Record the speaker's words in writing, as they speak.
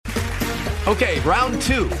Okay, round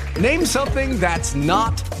two. Name something that's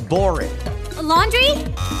not boring. A laundry?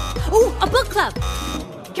 Ooh, a book club.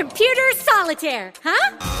 Computer solitaire,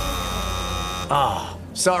 huh? Ah,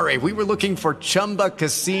 sorry, we were looking for Chumba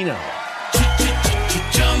Casino.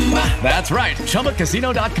 That's right,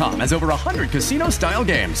 ChumbaCasino.com has over 100 casino-style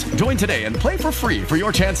games. Join today and play for free for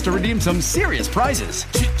your chance to redeem some serious prizes.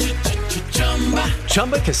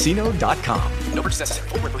 ChumbaCasino.com. No purchase necessary.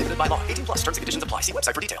 Void where prohibited by law. 18 plus. Terms and conditions apply. See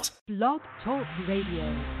website for details. Blog Talk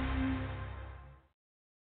Radio.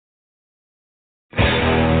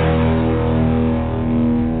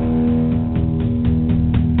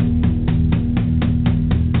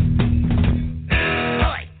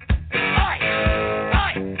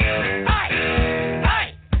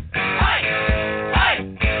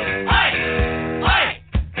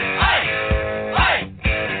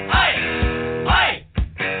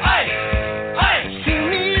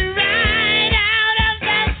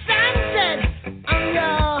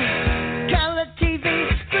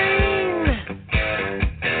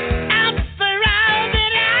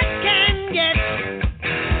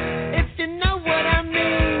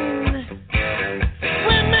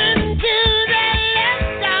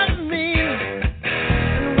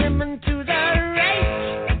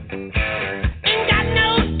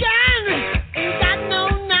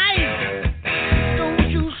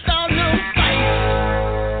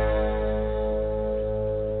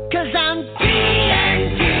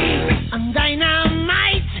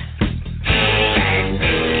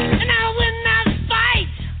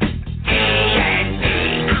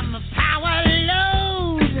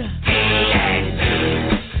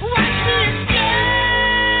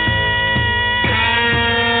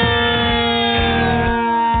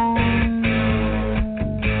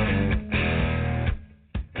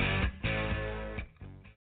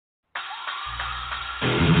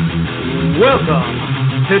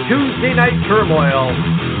 Welcome to Tuesday Night Turmoil,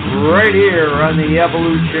 right here on the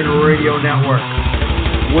Evolution Radio Network,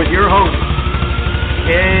 with your host,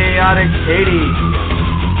 Chaotic Katie,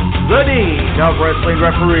 the Dean of Wrestling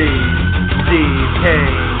Referees, Steve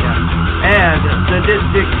Kane, and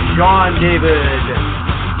Sadistic Sean David.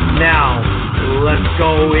 Now, let's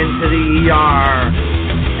go into the ER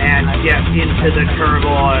and get into the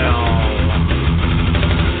turmoil.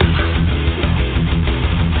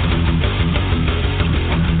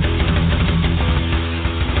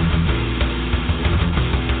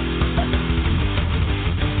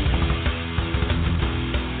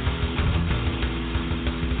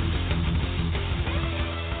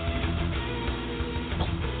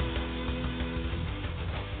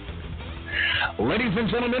 Ladies and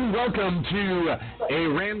gentlemen, welcome to a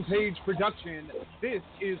Rampage production. This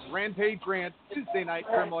is Rampage Rants Tuesday Night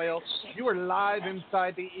Turmoil. You are live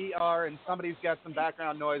inside the ER, and somebody's got some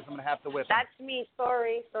background noise. I'm going to have to whip them. That's me.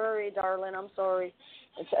 Sorry, darling. I'm sorry.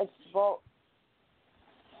 It's well.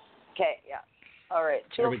 Okay, yeah. All right.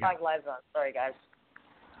 205 Live's on. Sorry, guys.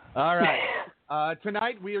 All right.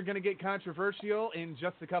 Tonight we are going to get controversial in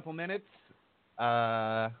just a couple minutes.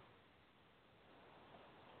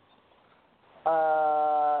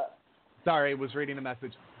 Sorry, was reading a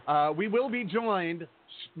message. We will be joined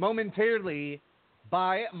momentarily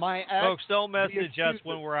by my ex. Folks, don't message us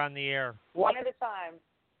when we're on the air. One at a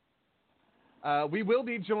time. We will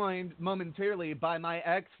be joined momentarily by my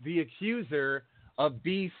ex, the accuser of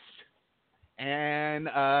Beast, and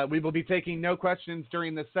we will be taking no questions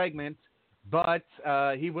during this segment, but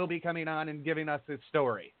he will be coming on and giving us his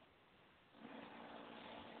story.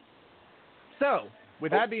 So,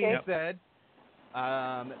 with that being said,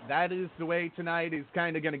 that is the way tonight is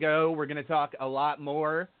kind of going to go. We're going to talk a lot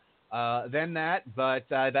more than that,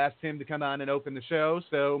 but I've asked him to come on and open the show,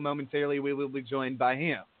 so momentarily we will be joined by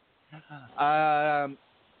him. I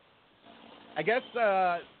guess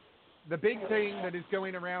the big thing that is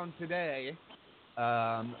going around today,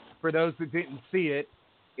 for those that didn't see it,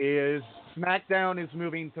 is SmackDown is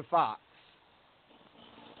moving to Fox.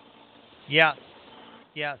 Yes.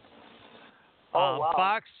 Oh, wow.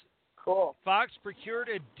 Fox. Cool. Fox procured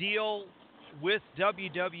a deal with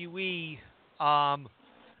WWE,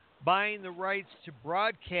 buying the rights to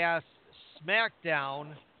broadcast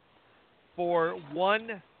SmackDown for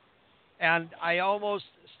one, and I almost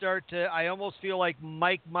feel like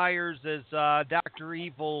Mike Myers as Dr.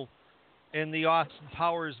 Evil in the Austin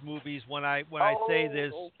Powers movies when I say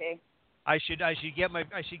this. Okay. I should get my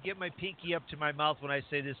pinky up to my mouth when I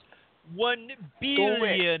say this. $1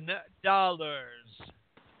 billion.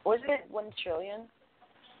 Wasn't it 1 trillion?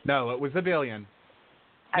 No, it was $1 billion.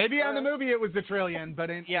 Maybe on the movie it was $1 trillion, but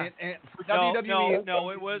for WWE, it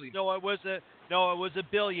was $1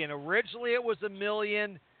 billion. Originally it was $1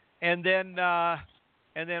 million, and then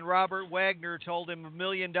and then Robert Wagner told him $1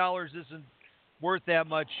 million isn't worth that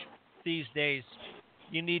much these days.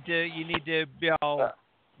 You need to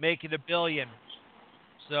make it $1 billion.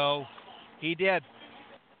 So he did.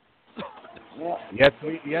 Yes,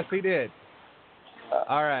 he did.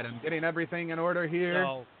 All right, I'm getting everything in order here.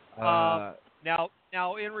 So,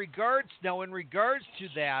 now in regards to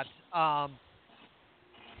that,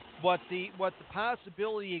 what the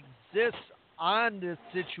possibility exists on this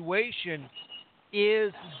situation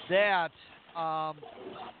is that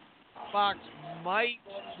Fox might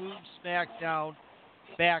move SmackDown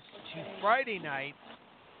back to Friday night,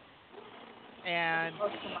 and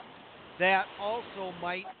that also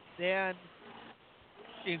might then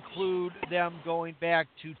include them going back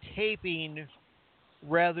to taping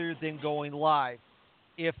rather than going live.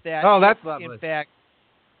 If that's lovely.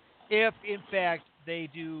 If in fact they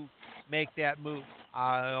do make that move,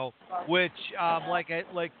 which like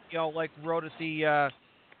wrote at the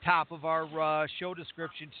top of our show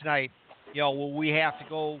description tonight, we have to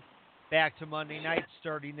go back to Monday night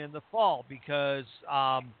starting in the fall because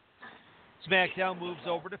SmackDown moves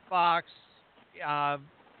over to Fox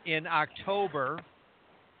in October.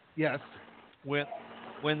 Yes. When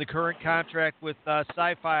the current contract with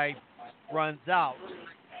Sci-Fi runs out.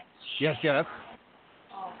 Yes.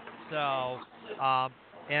 So,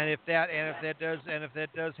 and if that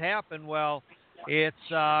does happen, well, it's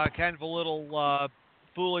kind of a little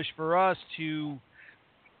foolish for us to.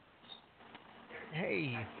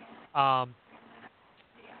 Hey, one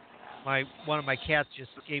of my cats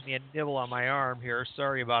just gave me a nibble on my arm here.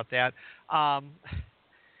 Sorry about that.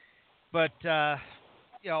 But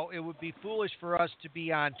it would be foolish for us to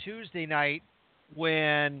be on Tuesday night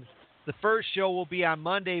when the first show will be on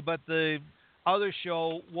Monday, but the other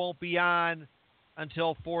show won't be on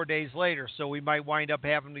until 4 days later. So we might wind up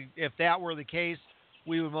having to, if that were the case,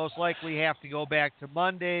 we would most likely have to go back to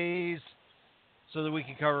Mondays so that we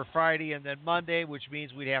can cover Friday and then Monday, which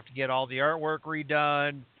means we'd have to get all the artwork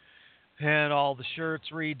redone and all the shirts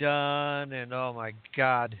redone, and oh my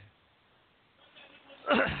God.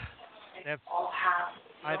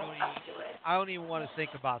 I don't even want to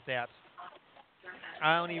think about that.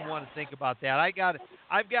 Let's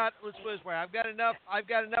put it this way, I've got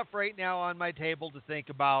enough right now on my table to think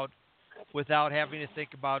about without having to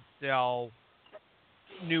think about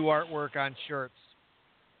new artwork on shirts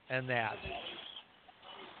and that.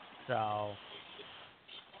 So,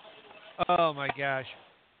 oh my gosh.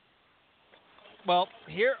 Well,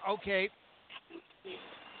 here, okay.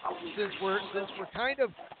 Since we're kind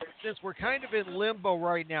of in limbo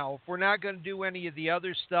right now, if we're not going to do any of the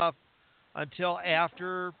other stuff until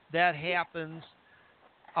after that happens,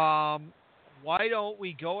 why don't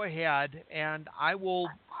we go ahead and I will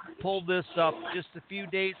pull this up just a few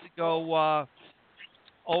days ago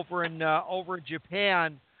over in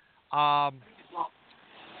Japan.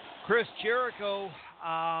 Chris Jericho,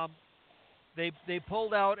 they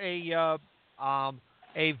pulled out a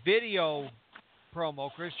video promo.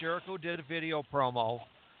 Chris Jericho did a video promo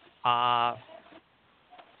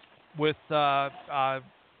with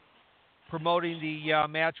promoting the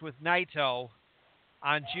match with Naito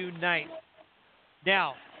on June 9th.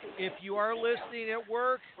 Now, if you are listening at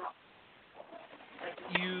work,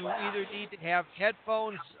 you either need to have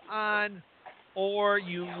headphones on or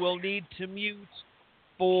you will need to mute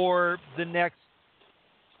for the next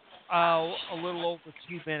a little over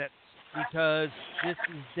 2 minutes, because this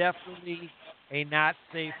is definitely a not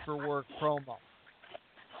safe for work promo.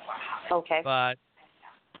 Okay. But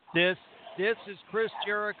this is Chris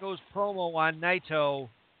Jericho's promo on Naito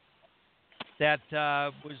that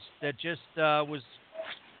was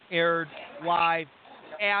aired live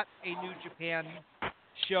at a New Japan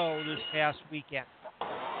show this past weekend.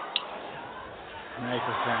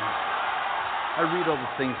 Naito fan, I read all the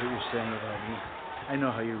things that you're saying about me. I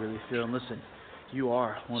know how you really feel. And listen, you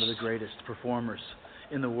are one of the greatest performers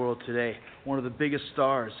in the world today, one of the biggest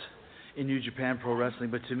stars in New Japan Pro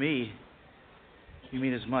Wrestling. But to me, you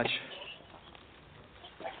mean as much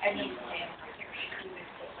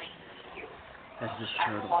as this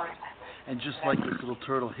turtle. And just like this little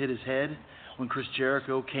turtle hit his head when Chris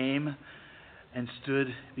Jericho came and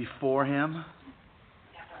stood before him,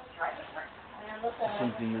 the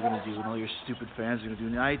same thing you're going to do and all your stupid fans are going to do.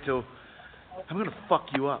 Naito, I'm going to fuck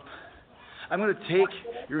you up. I'm going to take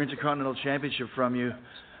your Intercontinental Championship from you,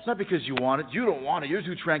 not because you want it. You don't want it. You're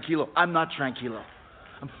too tranquilo. I'm not tranquilo.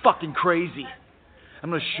 I'm fucking crazy. I'm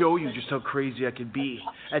going to show you just how crazy I can be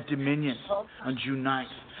at Dominion on June 9th.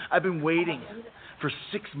 I've been waiting for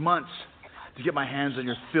 6 months to get my hands on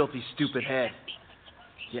your filthy, stupid head.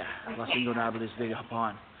 Yeah, la tengo nada desde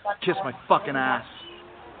Japan. Kiss my fucking ass.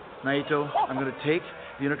 Naito, I'm going to take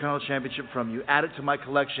the Intercontinental Championship from you, add it to my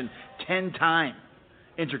collection, 10-time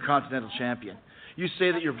Intercontinental Champion. You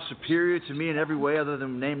say that you're superior to me in every way other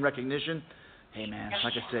than name recognition? Hey, man,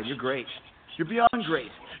 like I said, you're great. You're beyond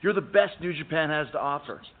great. You're the best New Japan has to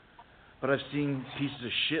offer. But I've seen pieces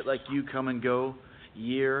of shit like you come and go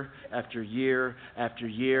year after year after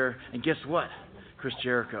year. And guess what? Chris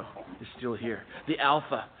Jericho is still here. The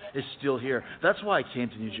Alpha is still here. That's why I came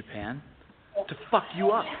to New Japan. To fuck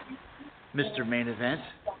you up, Mr. Main Event.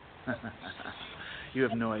 You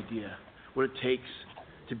have no idea what it takes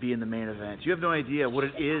to be in the main event. You have no idea what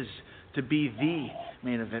it is to be the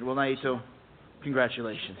main event. Well, Naito,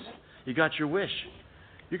 congratulations. You got your wish.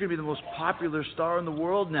 You're going to be the most popular star in the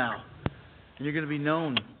world now. And you're going to be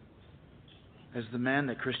known as the man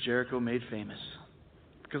that Chris Jericho made famous.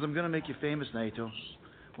 Because I'm going to make you famous, Naito,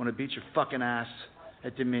 when I beat your fucking ass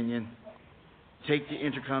at Dominion, take the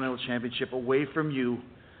Intercontinental Championship away from you,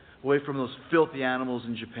 away from those filthy animals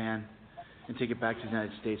in Japan, and take it back to the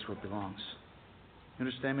United States where it belongs. You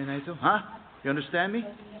understand me, Naito? Huh? You understand me?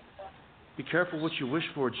 Be careful what you wish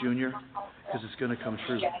for, Junior, because it's going to come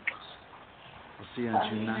true. We'll see you on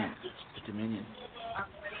June 9th at Dominion.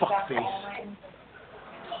 Fuckface.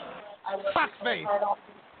 Fuckface.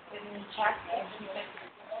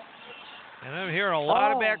 And I'm hearing a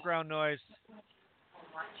lot of background noise.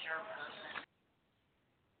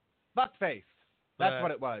 Fuckface. That's what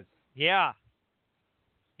it was. Yeah.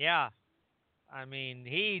 Yeah. I mean,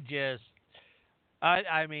 he just...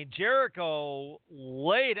 I mean, Jericho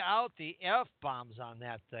laid out the F-bombs on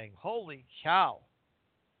that thing. Holy cow.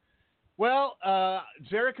 Well,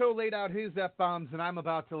 Jericho laid out his F-bombs, and I'm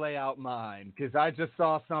about to lay out mine, because I just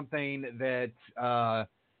saw something that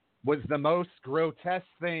was the most grotesque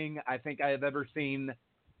thing I think I have ever seen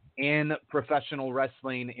in professional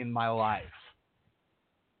wrestling in my life.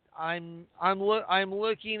 I'm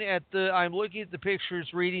looking at the pictures,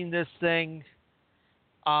 reading this thing.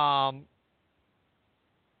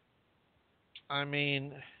 I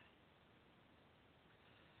mean,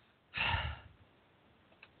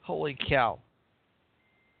 holy cow.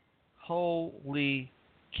 Holy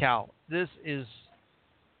cow. This is,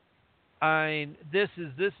 I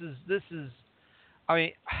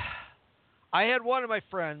mean, I had one of my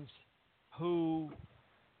friends who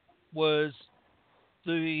was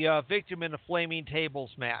the victim in a Flaming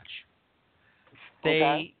Tables match.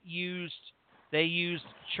 They used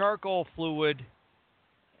charcoal fluid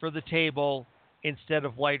for the table instead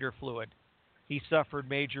of lighter fluid. He suffered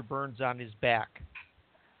major burns on his back.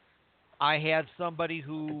 I had somebody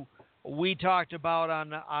who we talked about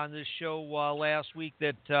on this show last week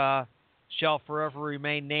that shall forever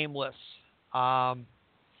remain nameless. And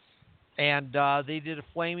they did a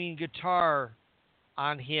flaming guitar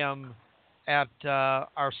on him at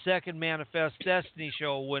our second Manifest Destiny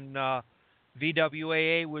show when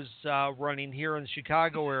VWAA was running here in the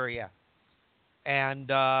Chicago area.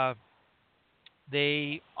 And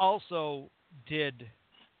they also did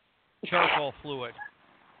charcoal fluid.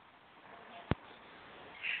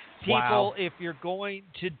 People, if you're going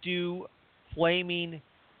to do flaming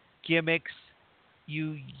gimmicks,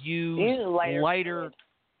 you use lighter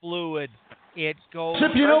fluid. It goes...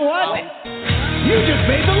 Except you know what? You just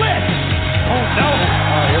made the list! Oh, no!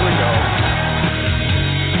 Oh, here we go.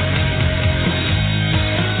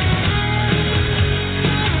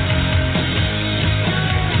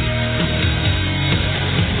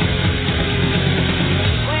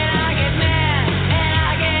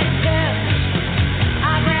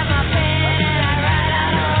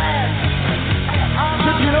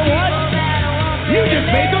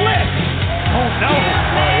 Made the list! Oh no!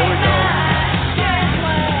 Oh, here we go.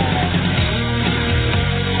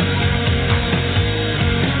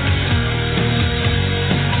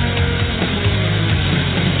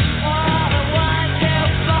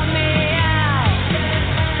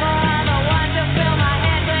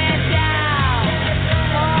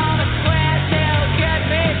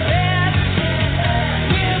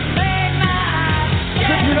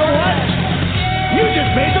 You know what? You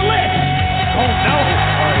just made the list! Oh no!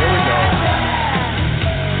 Oh, here we go.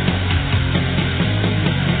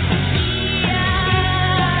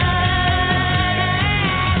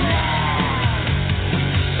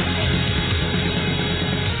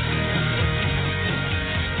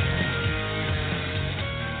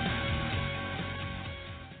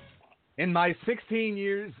 In my 16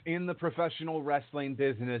 years in the professional wrestling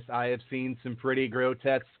business, I have seen some pretty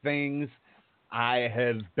grotesque things. I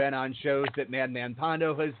have been on shows that Madman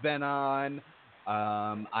Pondo has been on.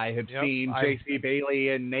 I have seen J.C. Bailey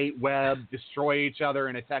and Nate Webb destroy each other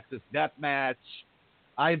in a Texas death match.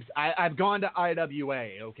 I've gone to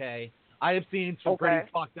IWA, okay? I have seen some pretty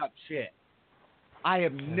fucked up shit. I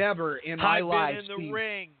have never in my life been in the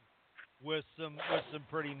ring with some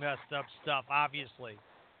pretty messed up stuff, obviously.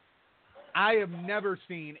 I have never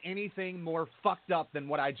seen anything more fucked up than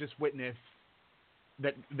what I just witnessed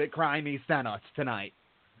that Crimey sent us tonight.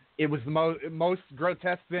 It was the most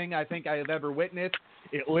grotesque thing I think I have ever witnessed.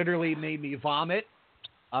 It literally made me vomit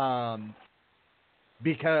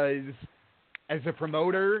because as a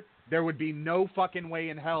promoter, there would be no fucking way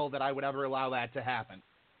in hell that I would ever allow that to happen.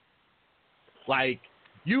 Like,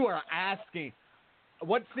 you are asking,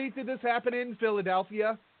 what state did this happen in?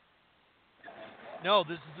 Philadelphia? No,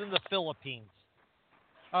 this is in the Philippines.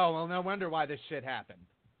 Oh, well, no wonder why this shit happened.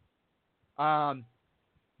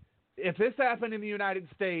 If this happened in the United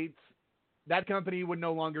States, that company would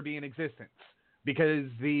no longer be in existence because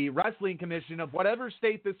the Wrestling Commission of whatever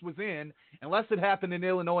state this was in, unless it happened in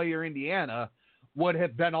Illinois or Indiana, would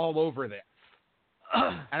have been all over this.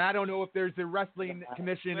 And I don't know if there's a Wrestling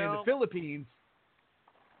Commission in the Philippines.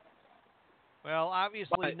 Well,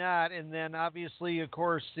 obviously not. And then obviously, of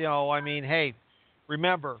course, hey,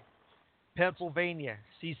 remember, Pennsylvania,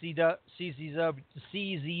 CZW.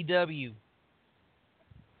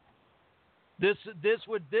 This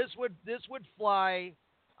would fly.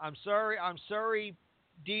 I'm sorry,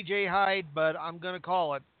 DJ Hyde, but I'm gonna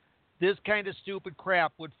call it. This kind of stupid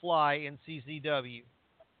crap would fly in CZW.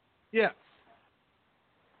 Yes.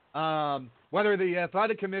 Whether the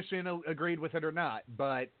Athletic Commission agreed with it or not,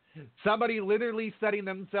 but somebody literally setting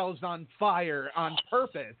themselves on fire on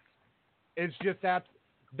purpose is just that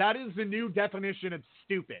is the new definition of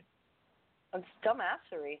stupid. It's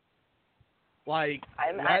dumbassery. Like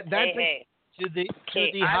to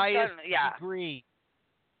the highest degree.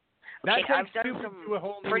 Okay, That takes I've done stupid some to a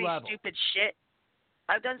whole new pretty level. stupid shit.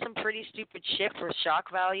 I've done some pretty stupid shit for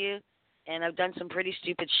shock value, and I've done some pretty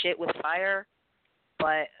stupid shit with fire,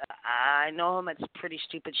 but I know how much pretty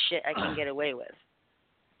stupid shit I can get away with.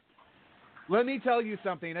 Let me tell you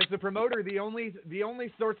something. As a promoter, the only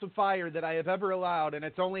source of fire that I have ever allowed, and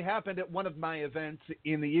it's only happened at one of my events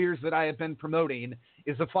in the years that I have been promoting,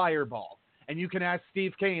 is a fireball. And you can ask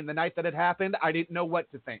Steve Kane, the night that it happened, I didn't know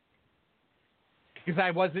what to think. Because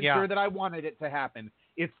I wasn't sure that I wanted it to happen.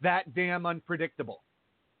 It's that damn unpredictable.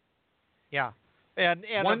 Yeah. And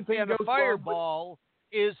a fireball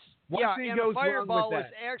is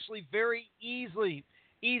actually very easy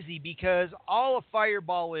because all a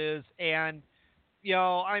fireball is, and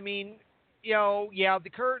the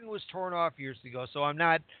curtain was torn off years ago, so I'm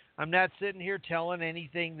not sitting here telling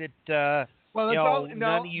anything that none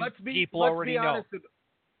of you people already know.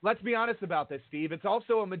 Let's be honest about this, Steve. It's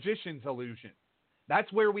also a magician's illusion.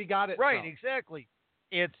 That's where we got it right, from. Exactly.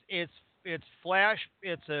 It's flash.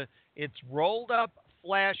 It's rolled up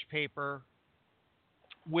flash paper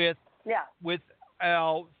with they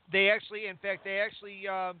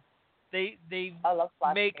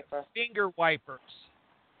make paper. Finger wipers.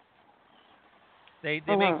 They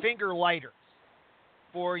make finger lighters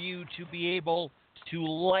for you to be able to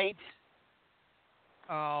light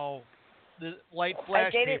flash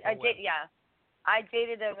paper. I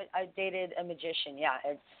dated a magician. Yeah,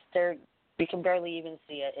 we can barely even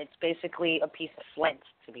see it. It's basically a piece of flint,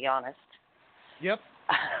 to be honest. Yep.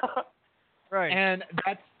 Right. And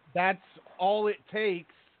that's all it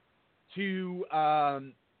takes to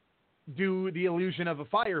do the illusion of a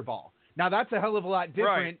fireball. Now, that's a hell of a lot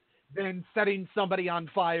different than setting somebody on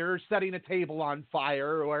fire, or setting a table on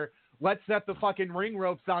fire, or let's set the fucking ring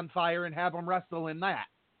ropes on fire and have them wrestle in that.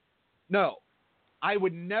 No. I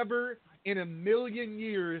would never in a million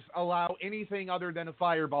years allow anything other than a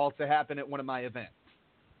fireball to happen at one of my events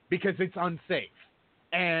because it's unsafe.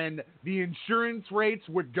 And the insurance rates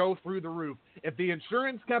would go through the roof. If the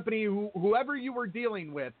insurance company, whoever you were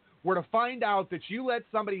dealing with, were to find out that you let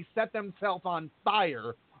somebody set themselves on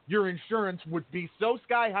fire, your insurance would be so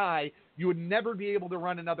sky high, you would never be able to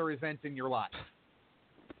run another event in your life.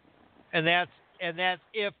 And that's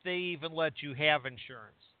if they even let you have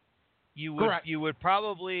insurance. Correct. You would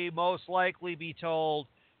probably most likely be told,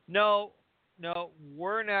 no,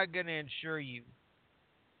 we're not going to insure you.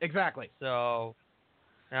 Exactly. So,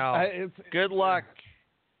 now, good luck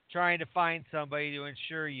trying to find somebody to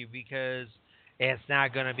insure you because it's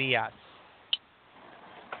not going to be us.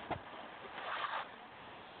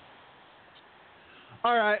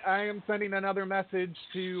 All right, I am sending another message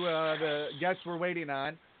to the guests we're waiting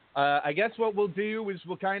on. I guess what we'll do is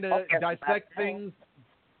we'll kind of dissect things,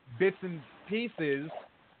 bits and pieces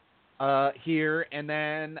here, and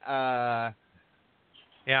then we're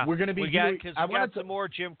going to be. We got some more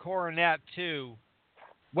Jim Cornette too.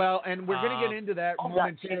 Well, and we're going to get into that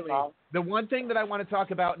momentarily. The one thing that I want to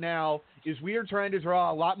talk about now is we are trying to draw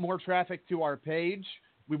a lot more traffic to our page.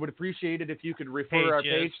 we would appreciate it if you could refer our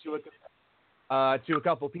page to a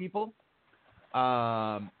couple people.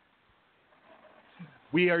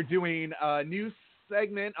 We are doing a new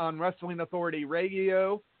segment on Wrestling Authority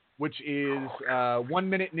Radio, which is 1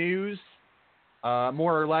 minute news,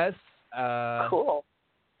 more or less. Cool.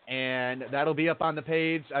 And that'll be up on the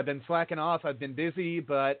page. I've been slacking off. I've been busy,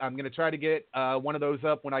 but I'm going to try to get one of those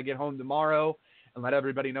up when I get home tomorrow and let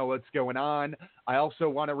everybody know what's going on. I also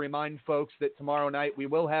want to remind folks that tomorrow night we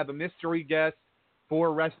will have a mystery guest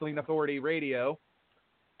for Wrestling Authority Radio.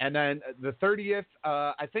 And then the 30th,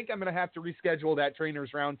 I think I'm going to have to reschedule that Trainers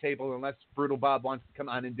Roundtable unless Brutal Bob wants to come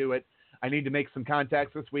on and do it. I need to make some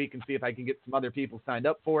contacts this week and see if I can get some other people signed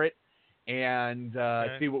up for it and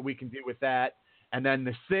see what we can do with that. And then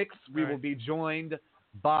the 6th, we will be joined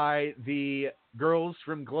by the girls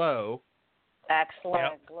from Glow. Excellent.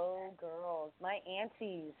 Yep. Glow girls, my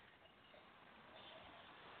aunties.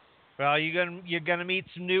 Well, you're gonna meet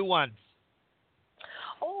some new ones.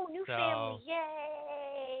 Oh, new family!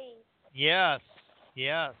 Yay! Yes.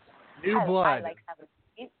 New blood. I like having.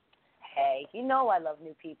 Hey, you know I love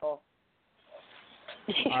new people.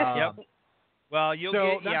 Yep. Well,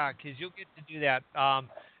 because you'll get to do that.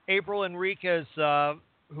 April Enriquez,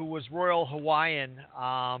 who was Royal Hawaiian.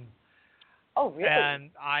 Oh, really?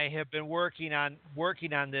 And I have been working on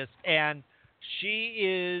this, and she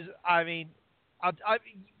is. I mean,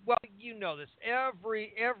 well, you know this.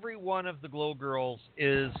 Every one of the Glow Girls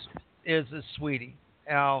is a sweetie.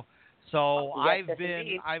 Now, so yes,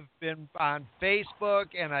 I've been on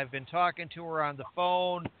Facebook, and I've been talking to her on the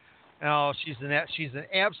phone. She's an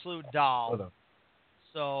absolute doll.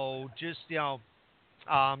 So just so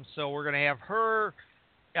we're gonna have her.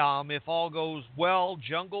 If all goes well,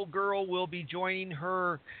 Jungle Girl will be joining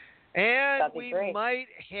her, and we might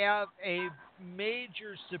have a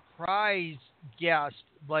major surprise guest.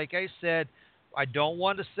 Like I said, I don't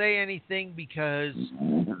want to say anything because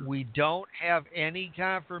we don't have any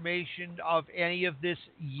confirmation of any of this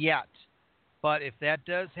yet. But if that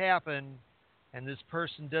does happen, and this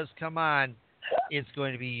person does come on, it's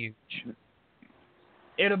going to be huge.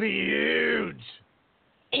 It'll be huge.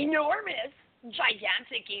 Enormous.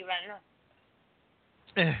 Gigantic even.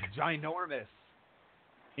 Ginormous.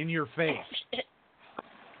 In your face.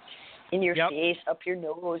 In your face, up your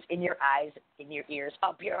nose, in your eyes, in your ears,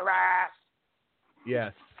 up your ass.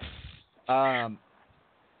 Yes. The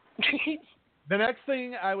next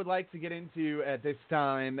thing I would like to get into at this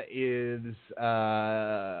time is,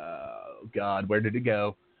 God, where did it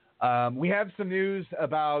go? We have some news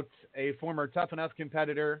about a former Tough Enough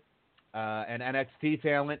competitor, an NXT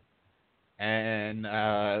talent, and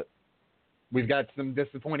we've got some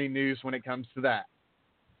disappointing news when it comes to that.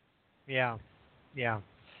 Yeah.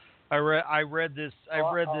 I read this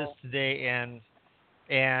today,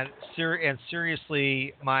 and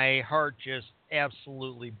seriously, my heart just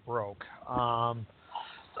absolutely broke.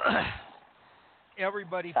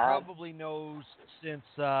 Everybody probably knows since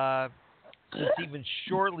even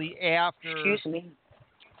shortly after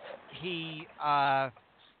he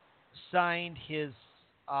signed his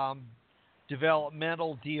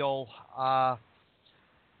developmental deal,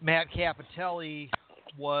 Matt Capitelli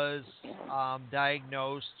was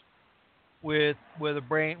diagnosed with a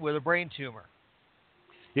brain tumor.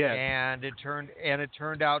 Yeah, and it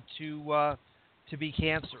turned out to be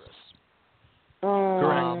cancerous.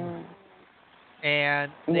 Correct.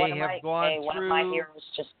 And they have gone through. One of my heroes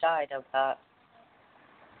just died of that.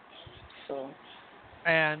 So.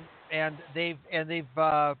 And they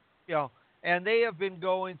have been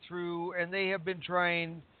going through, and they have been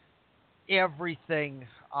trying everything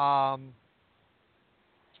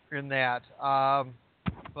in that.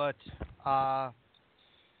 But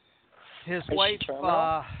his wife,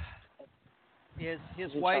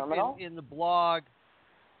 his wife in the blog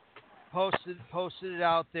posted it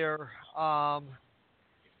out there,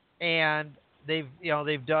 and they've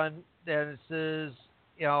done. And it says,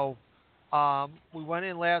 we went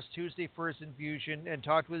in last Tuesday for his infusion and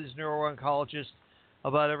talked with his neuro-oncologist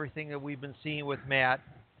about everything that we've been seeing with Matt,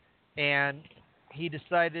 and he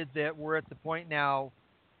decided that we're at the point now.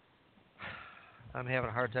 I'm having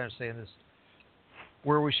a hard time saying this,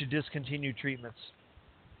 where we should discontinue treatments.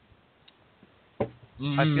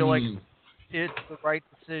 I feel like it's the right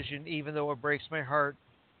decision, even though it breaks my heart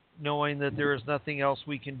knowing that there is nothing else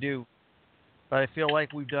we can do. But I feel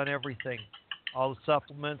like we've done everything. All the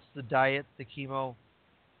supplements, the diet, the chemo,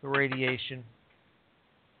 the radiation.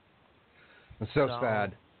 It's so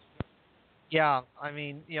sad. Yeah,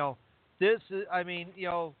 this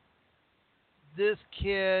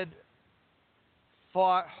kid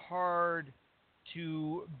fought hard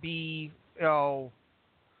to be,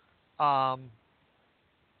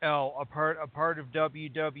 a part of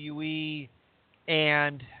WWE,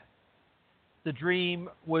 and the dream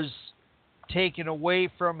was taken away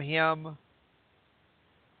from him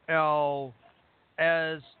as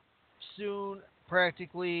soon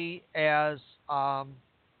practically as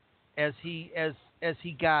he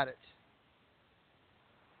got it.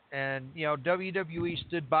 And WWE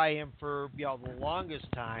stood by him for the longest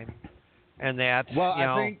time, and that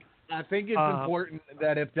I think it's important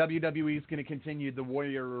that if WWE is going to continue the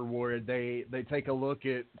Warrior Award, they take a look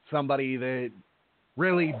at somebody that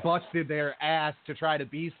really busted their ass to try to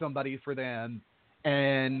be somebody for them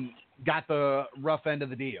and got the rough end of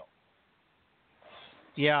the deal.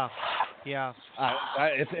 Yeah.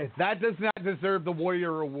 If that does not deserve the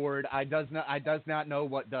Warrior Award, I does not know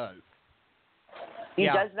what does. He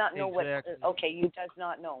does not know exactly. what. Okay, you does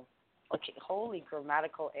not know. Okay, holy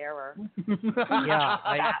grammatical error.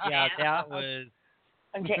 That was.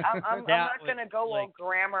 Okay, I'm not gonna go all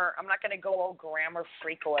grammar. I'm not gonna go all grammar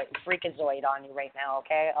freakazoid on you right now.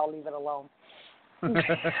 Okay, I'll leave it alone.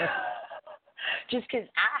 Just because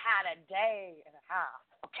I had a day and a half.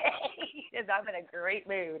 Okay, because I'm in a great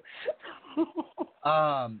mood.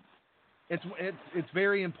 It's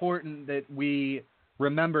very important that we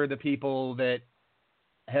remember the people that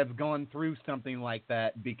have gone through something like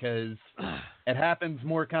that, because it happens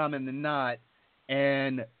more common than not.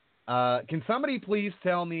 And can somebody please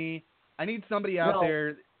tell me? I need somebody out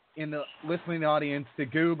there in the listening audience to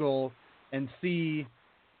Google and see.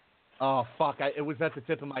 Oh fuck! It was at the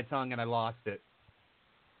tip of my tongue and I lost it.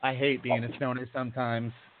 I hate being a stoner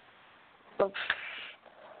sometimes.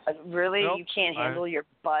 Really? Nope. You can't handle your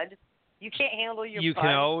bud? You can't handle your You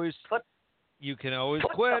bud? You can always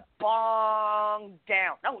put quit. the bong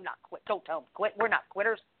down. No, not quit. Don't tell them quit. We're not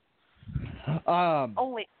quitters.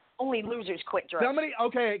 Only losers quit drugs.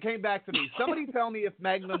 It came back to me. Somebody tell me if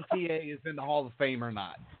Magnum TA is in the Hall of Fame or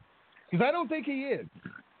not. Because I don't think he is.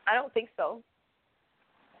 I don't think so.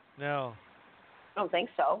 No. I don't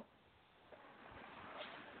think so.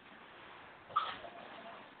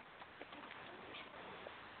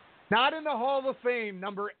 Not in the Hall of Fame,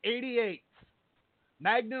 number 88.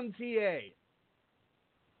 Magnum TA.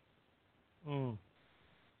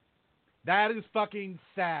 That is fucking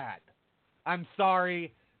sad. I'm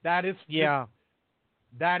sorry. That is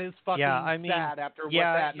that is fucking sad after what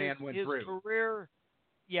that man went through.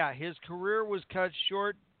 His career was cut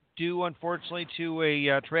short due, unfortunately, to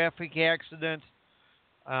a traffic accident,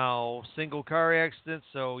 single car accident.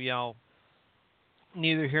 So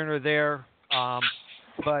neither here nor there.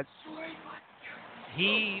 But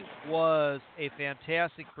he was a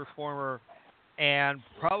fantastic performer and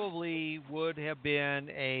probably would have been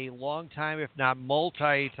a long time, if not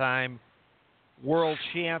multi-time, world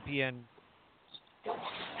champion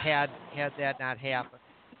had that not happened.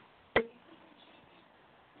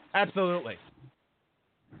 Absolutely.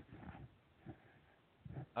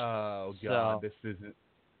 Oh, God, this isn't...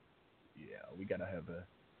 Yeah, we got to have a...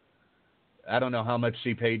 I don't know how much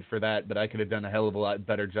she paid for that, but I could have done a hell of a lot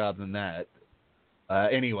better job than that.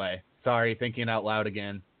 Anyway, sorry, thinking out loud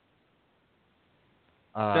again.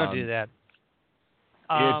 Don't do that.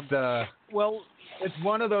 It's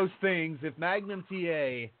one of those things. If Magnum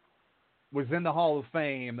TA was in the Hall of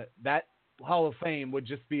Fame, that Hall of Fame would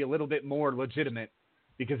just be a little bit more legitimate,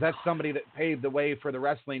 because that's somebody that paved the way for the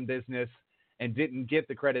wrestling business and didn't get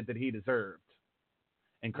the credit that he deserved.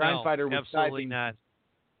 And Crime Fighter was absolutely not.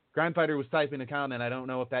 Crime Fighter was typing a comment. I don't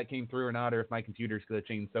know if that came through or not, or if my computer's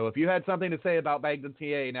glitching. So if you had something to say about Magnum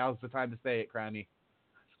TA, now's the time to say it, Crimey.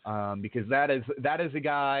 Because that is a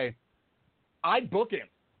guy, I'd book him.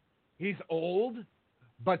 He's old,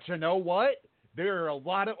 but you know what? There are a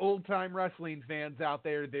lot of old-time wrestling fans out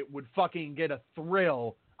there that would fucking get a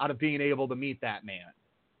thrill out of being able to meet that man.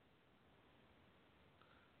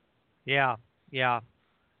 Yeah.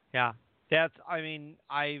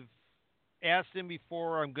 I've asked him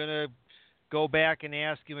before. I'm going to go back and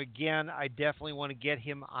ask him again. I definitely want to get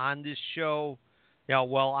him on this show,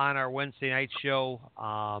 on our Wednesday night show.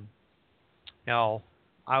 I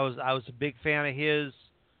was a big fan of his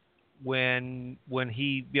when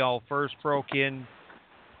he first broke in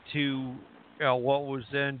to what was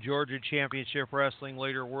then Georgia Championship Wrestling,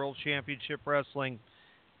 later World Championship Wrestling,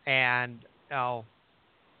 and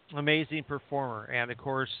amazing performer. And of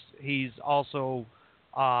course, he's also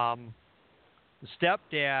the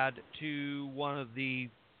stepdad to one of the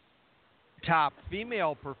top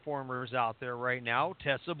female performers out there right now,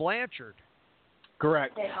 Tessa Blanchard.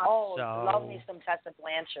 Correct. Oh, love me some Tessa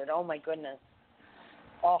Blanchard. Oh my goodness.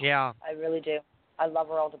 Oh, yeah. I really do. I love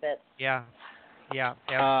her all to bits. Yeah,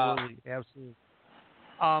 absolutely.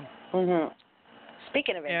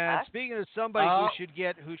 Speaking of And Impact, speaking of somebody who should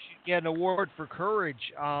get an award for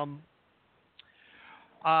courage,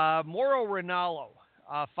 Mauro Ranallo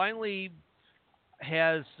finally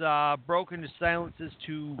has broken his silence as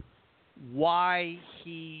to why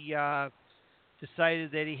he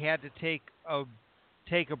decided that he had to take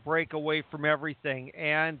a break away from everything.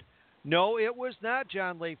 And no, it was not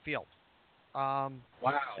John Layfield. Wow.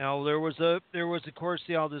 There was of course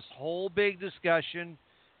this whole big discussion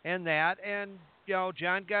and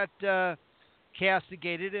John got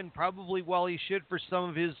castigated, and probably well he should, for some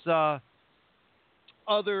of his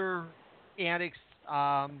other antics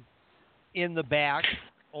in the back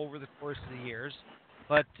over the course of the years.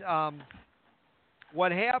 But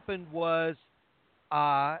what happened was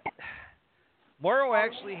Mauro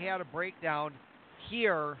actually had a breakdown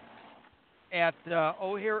here at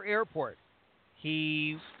O'Hare Airport.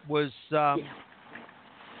 He was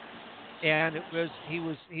and he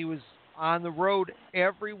was on the road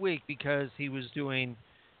every week because he was doing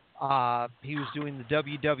the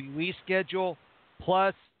WWE schedule,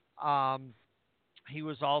 plus he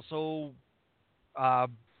was also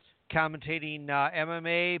commentating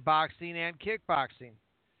MMA, boxing, and kickboxing.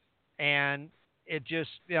 And it just,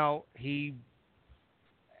 he,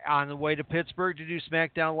 on the way to Pittsburgh to do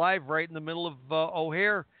SmackDown Live, right in the middle of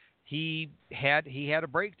O'Hare, he had a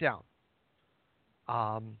breakdown.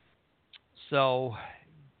 So,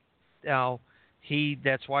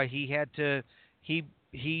 that's why he had to,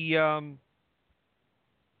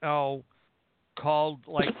 called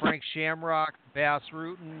like Frank Shamrock, Bass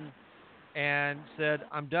Rutten, and said,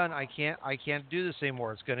 "I'm done. I can't do this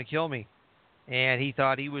anymore. It's going to kill me." And he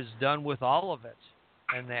thought he was done with all of it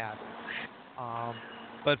and that.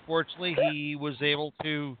 But fortunately, he was able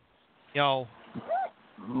to,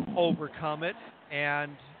 overcome it,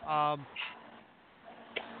 and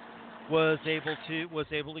was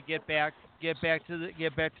able to get back to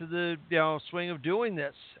the swing of doing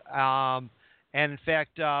this. And in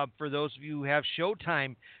fact, for those of you who have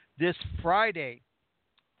Showtime, this Friday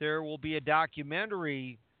there will be a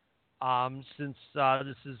documentary, since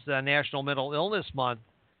this is National Mental Illness Month,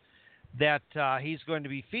 that he's going to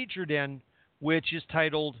be featured in, which is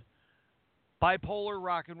titled Bipolar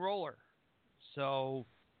Rock and Roller. So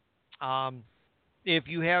if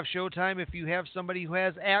you have Showtime, if you have somebody who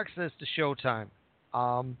has access to Showtime,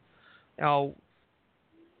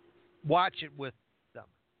 watch it with them.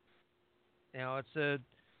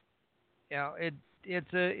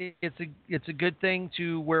 It's a good thing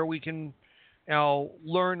to where we can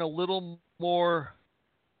learn a little more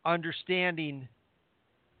understanding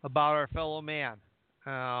about our fellow man.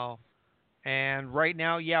 And right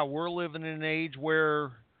now, we're living in an age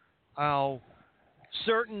where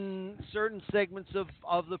certain segments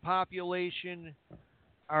of the population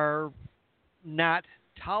are not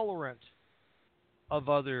tolerant of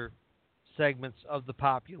other segments of the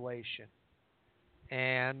population,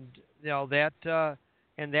 and that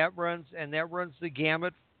runs the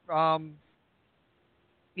gamut,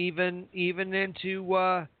 even into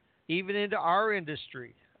our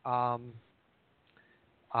industry. In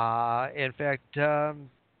fact, a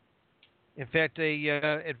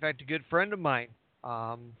good friend of mine,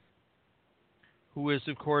 who is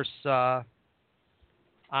of course on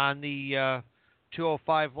the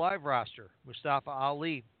 205 Live roster, Mustafa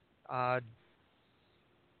Ali,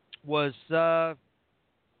 was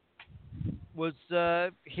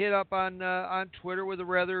hit up on Twitter with a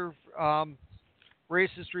rather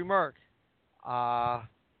racist remark,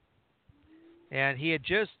 and he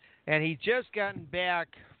just gotten back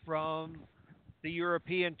from the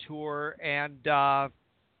European tour, and on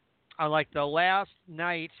like the last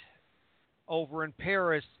night over in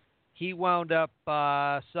Paris, he wound up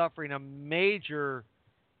suffering a major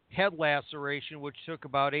head laceration, which took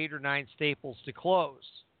about 8 or 9 staples to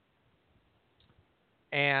close.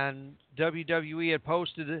 And WWE had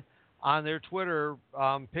posted on their Twitter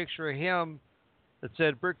picture of him that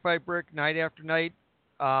said, "Brick by brick, night after night,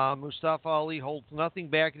 Mustafa Ali holds nothing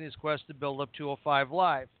back in his quest to build up 205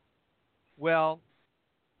 Live." Well,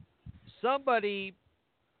 somebody,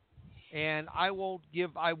 and I will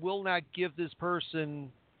not give this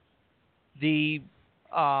person the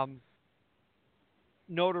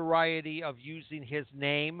notoriety of using his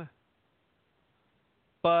name,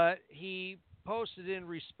 but he posted in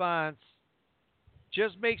response,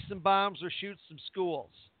 "Just make some bombs or shoot some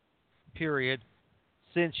schools, period,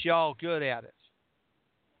 since y'all good at it."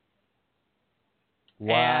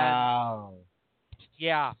 Wow. And,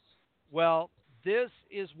 yeah. Well, this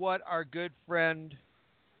is what our good friend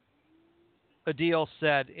Adil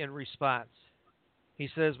said in response. He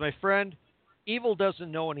says, "My friend, evil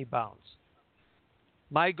doesn't know any bounds.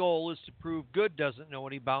 My goal is to prove good doesn't know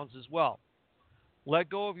any bounds as well. Let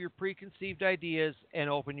go of your preconceived ideas and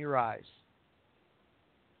open your eyes.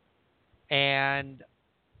 And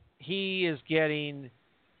he is getting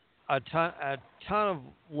a ton of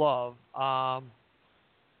love.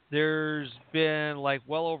 There's been like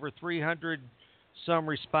well over 300 some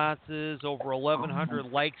responses, over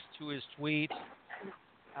 1,100 likes to his tweet.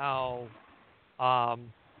 I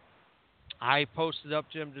posted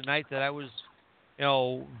up to him tonight that I was,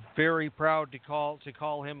 very proud to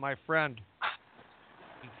call him my friend,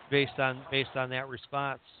 based on that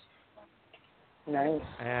response. Nice.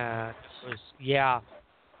 And it was yeah.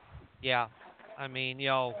 I mean,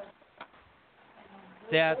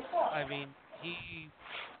 he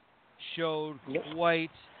showed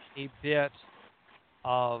quite a bit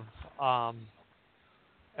of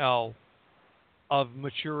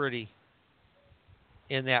maturity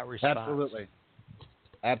in that response.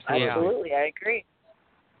 Absolutely. I agree.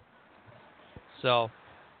 So,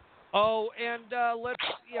 let's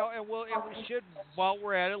we should, while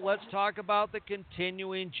we're at it, let's talk about the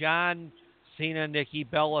continuing John Cena Nikki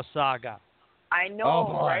Bella saga. I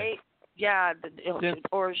know, right? Yeah.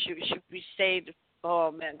 Or should we say?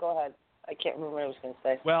 Oh man, go ahead. I can't remember what I was going to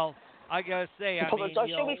say. Well, I gotta say,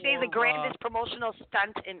 should we say the grandest promotional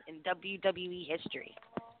stunt in WWE history?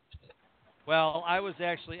 Well, I was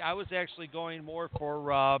actually going more for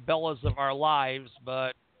Bellas of Our Lives,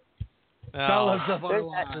 but Bellas of Our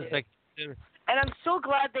Lives. And I'm so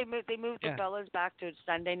glad they moved the Bellas back to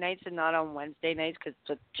Sunday nights and not on Wednesday nights, because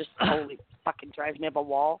it just totally fucking drives me up a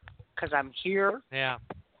wall. Because I'm here. Yeah.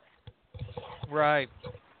 Right.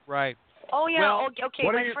 Oh yeah. Well, okay.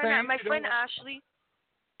 My friend Ashley.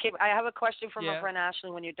 Okay, I have a question for my friend Ashley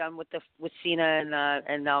when you're done with Cena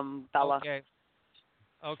and Bella.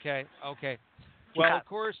 Okay. Well, of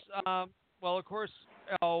course.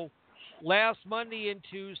 Last Monday and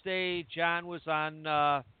Tuesday, John was on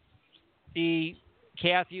the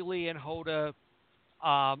Kathy Lee and Hoda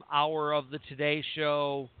hour of the Today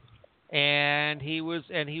Show, and he was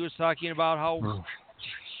talking about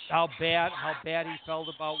how bad he felt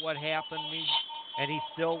about what happened, and he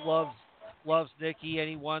still loves Nikki and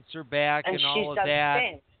he wants her back and all of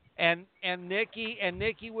that. And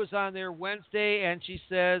Nikki was on there Wednesday, and she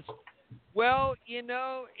says, "Well,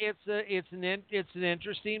 it's an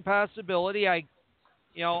interesting possibility. I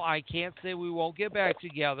can't say we won't get back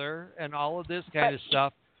together and all of this kind of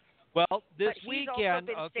stuff." Well, this weekend,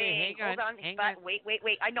 hang on. Wait.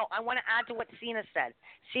 I know. I want to add to what Cena said.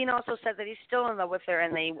 Cena also said that he's still in love with her,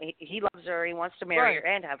 and he loves her. He wants to marry her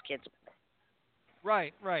and have kids with her.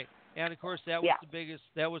 Right. And of course, that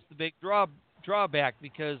was the big drawback,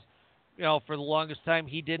 because for the longest time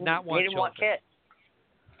he did not want children. He didn't want kids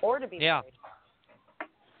or to be married.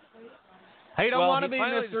 He don't want to be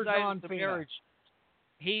Mr. John Cena.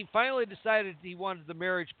 He finally decided he wanted the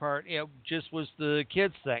marriage part. It just was the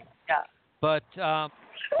kids thing. Yeah.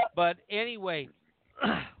 But anyway,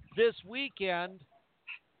 this weekend,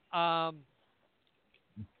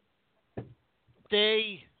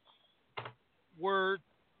 they were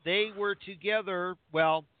together.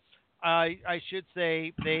 Well, I should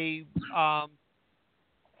say they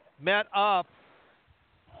met up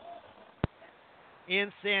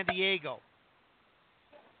in San Diego.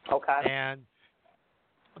 Okay. And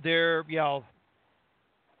there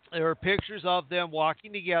are pictures of them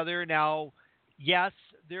walking together. Now, yes,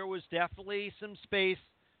 there was definitely some space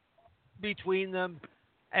between them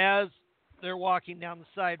as they're walking down the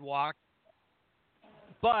sidewalk,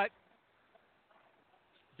 but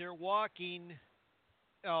they're walking,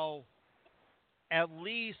 at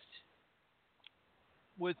least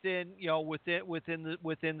within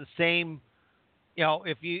the same,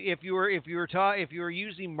 if you were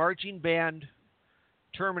using marching band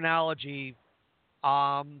terminology,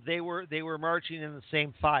 they were marching in the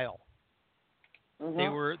same file.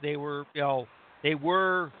 Mm-hmm. They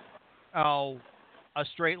were a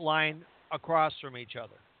straight line across from each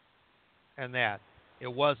other, and that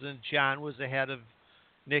it wasn't John was ahead of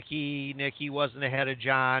Nikki wasn't ahead of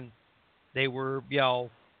John. They were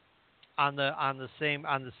on the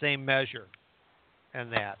same measure,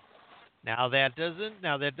 and that. Now that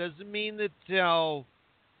doesn't mean that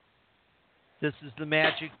this is the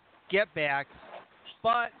magic get back,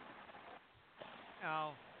 but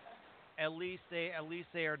at least they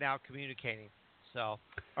are now communicating. So,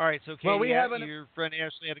 all right. So, Katie, your friend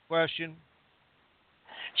Ashley had a question.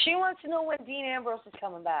 She wants to know when Dean Ambrose is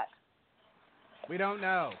coming back. We don't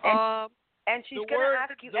know. And she's going to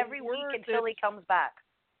ask you every week until he comes back.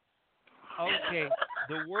 Okay.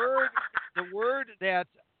 The word that,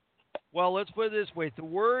 well, let's put it this way. The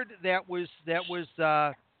word that was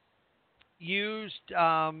used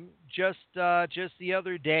just the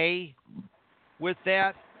other day with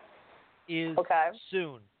that is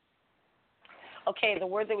soon. Okay, the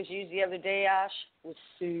word that was used the other day, Ash, was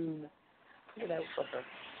soon. Look at that for her.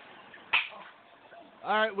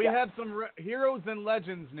 All right, we have some Heroes and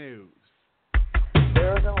Legends news.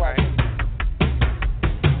 Heroes and Legends.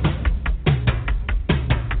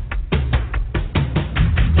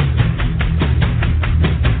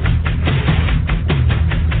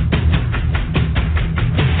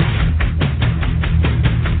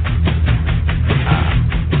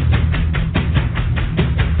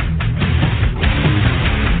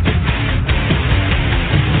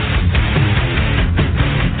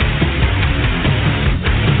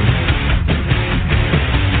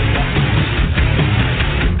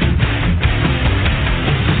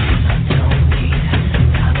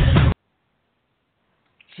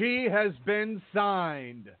 She has been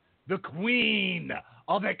signed, the Queen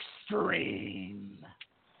of Extreme.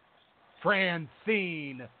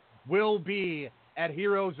 Francine will be at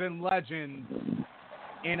Heroes and Legends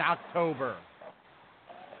in October.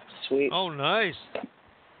 Sweet. Oh, nice.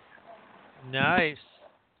 Nice.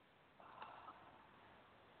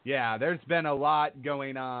 Yeah, there's been a lot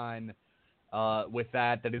going on with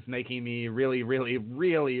that is making me really, really,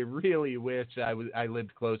 really, really wish I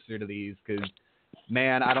lived closer to these, because,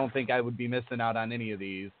 man, I don't think I would be missing out on any of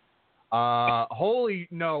these. Holy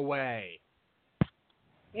no way.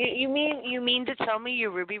 You mean to tell me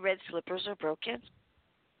your ruby red slippers are broken?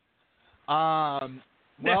 Well,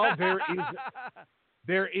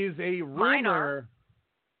 there is a rumor.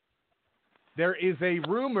 There is a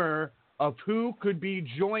rumor of who could be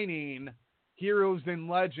joining Heroes and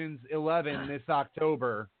Legends 11 this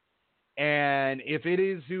October, and if it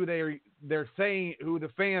is who they're saying, who the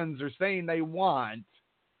fans are saying they want,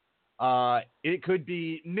 it could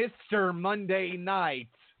be Mr. Monday Night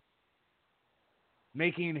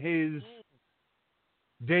making his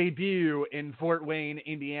debut in Fort Wayne,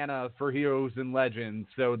 Indiana for Heroes and Legends.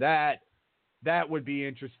 So that would be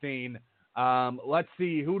interesting. Let's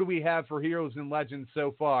see, who do we have for Heroes and Legends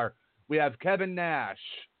so far? We have Kevin Nash.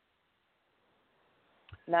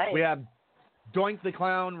 Nice. We have Doink the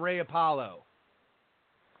Clown, Ray Apollo.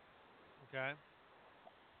 Okay.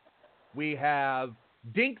 We have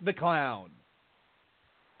Dink the Clown.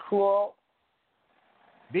 Cool.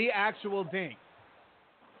 The actual Dink.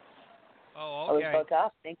 Oh, I okay. was about to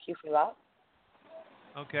ask. Thank you for that.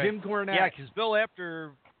 Okay. Jim Cornette. Yeah, because Bill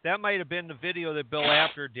Apter, that might have been the video that Bill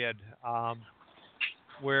Apter did,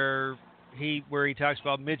 where he talks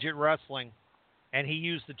about midget wrestling, and he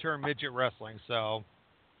used the term midget wrestling. So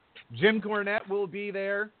Jim Cornette will be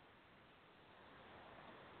there.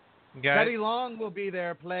 okay. Teddy Long will be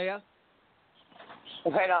there, playa.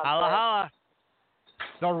 Right on. Holla holla.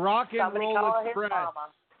 The Rock and Somebody Roll call his Express. mama.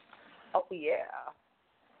 Oh, yeah.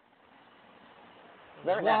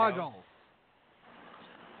 Very nice. Swoggle.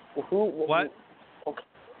 Who? What? Okay.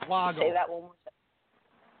 Swoggle. Say that one more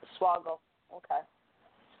time. Swoggle. Okay.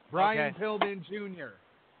 Brian Okay. Pillman Jr.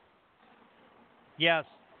 Yes.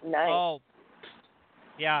 Nice. Oh.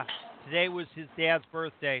 Yeah. Today was his dad's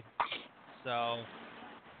birthday. So.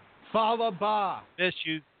 Fala Ba. Miss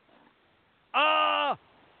you. Ah!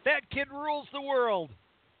 That kid rules the world.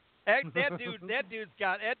 That dude's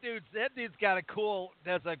got a cool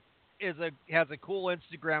has a cool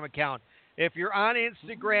Instagram account. If you're on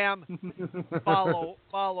Instagram,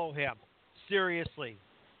 follow him. Seriously.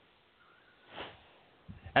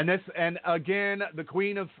 And again, the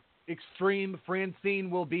Queen of Extreme, Francine,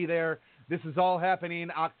 will be there. This is all happening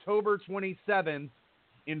October 27th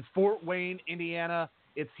in Fort Wayne, Indiana.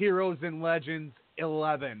 It's Heroes and Legends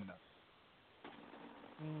 11.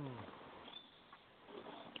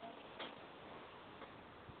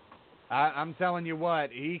 I'm telling you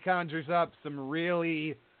what, he conjures up some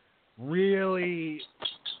really, really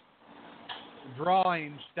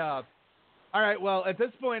drawing stuff. All right, well, at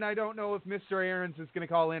this point, I don't know if Mr. Aarons is going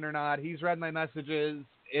to call in or not. He's read my messages.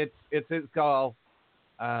 It's his call.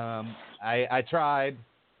 I tried.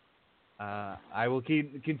 I will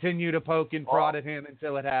continue to poke and prod at him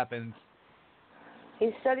until it happens.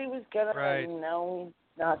 He said he was gonna, right. and now he's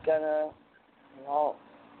not gonna. Well,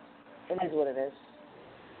 it is what it is.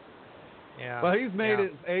 Yeah. Well, he's made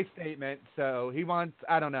a statement, so he wants.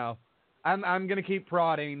 I don't know. I'm gonna keep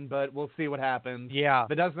prodding, but we'll see what happens. Yeah.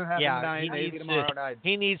 If it doesn't happen tonight, maybe tomorrow night.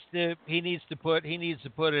 He needs to put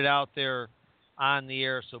it out there on the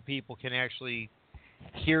air so people can actually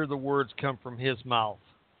hear the words come from his mouth.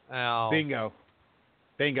 Bingo.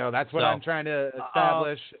 That's what I'm trying to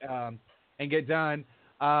establish and get done.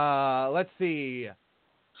 Let's see.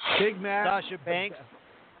 Big Mac.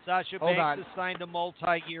 Sasha Banks has signed a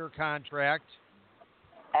multi-year contract.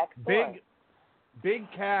 Excellent.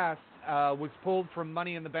 Big Cass was pulled from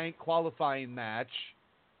Money in the Bank qualifying match.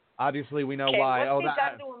 Obviously, we know why. What's he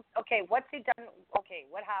done to him? Okay, what's he done? Okay,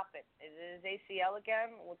 what happened? Is it his ACL again?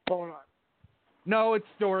 What's going on? No, it's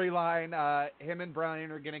storyline. Him and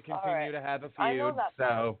Brian are going to continue to have a feud. I know that.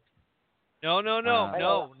 So.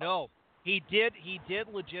 No. He did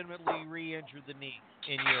legitimately re-injure the knee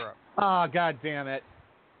in Europe. Oh, God damn it.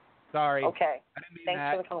 Sorry. Okay. I didn't mean Thanks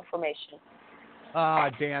that. for the confirmation. Ah,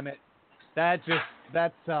 damn it. That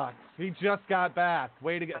sucks. He just got back.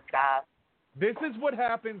 Way to go. God. This is what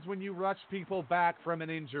happens when you rush people back from an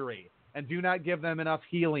injury and do not give them enough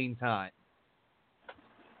healing time.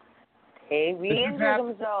 They re-injure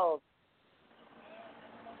themselves.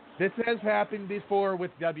 This has happened before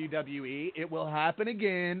with WWE. It will happen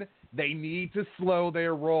again. They need to slow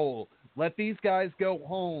their roll. Let these guys go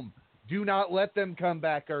home. Do not let them come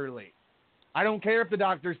back early. I don't care if the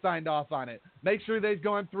doctor signed off on it. Make sure they've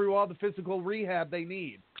gone through all the physical rehab they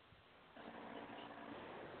need.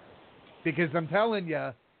 Because I'm telling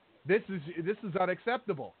you, this is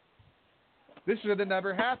unacceptable. This should have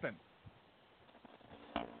never happened.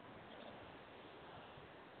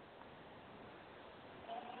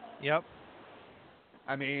 Yep.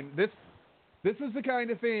 I mean, this is the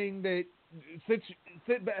kind of thing that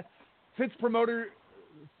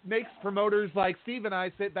makes promoters like Steve and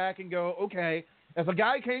I sit back and go, okay, if a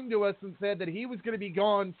guy came to us and said that he was going to be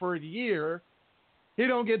gone for a year, he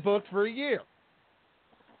don't get booked for a year.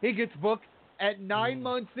 He gets booked at 9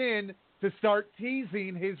 months in to start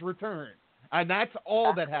teasing his return. And that's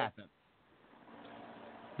all that happens.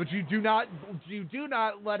 But you do not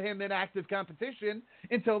let him in active competition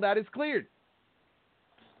until that is cleared.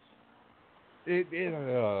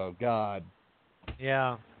 Oh, God.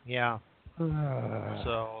 Yeah.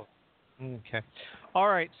 So, okay. All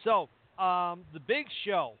right. So, the Big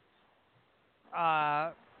Show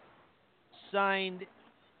signed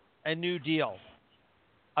a new deal,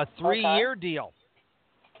 a 3-year deal.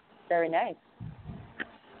 Very nice.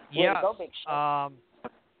 Yes. Go, Big Show.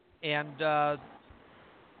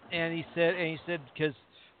 And he said because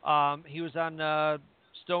he was on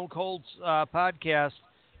Stone Cold's podcast,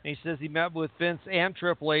 and he says he met with Vince and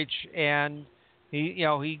Triple H, and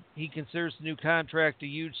he considers the new contract a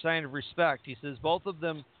huge sign of respect. He says both of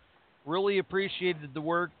them really appreciated the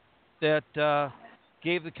work that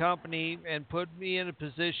gave the company and put me in a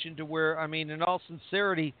position to where, I mean, in all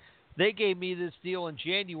sincerity, they gave me this deal in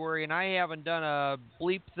January, and I haven't done a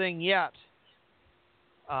bleep thing yet.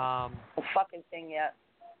 A fucking thing yet.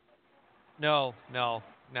 No.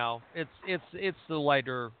 It's the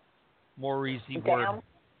lighter, more easy word.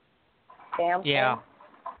 Damn. Yeah.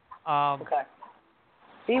 Okay.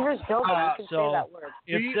 Beaver's building. You can say that word.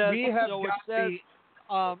 It says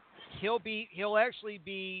he'll actually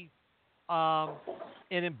be an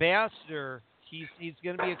ambassador. He's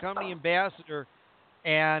going to be a company ambassador,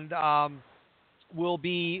 and will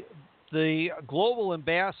be the global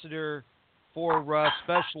ambassador for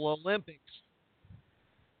Special Olympics.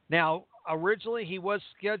 Now, originally he was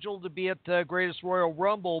scheduled to be at the Greatest Royal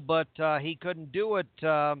Rumble, but he couldn't do it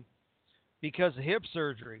because of hip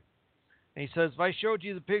surgery. And he says, if I showed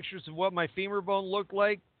you the pictures of what my femur bone looked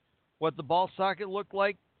like, what the ball socket looked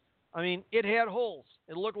like, I mean, it had holes.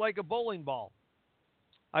 It looked like a bowling ball.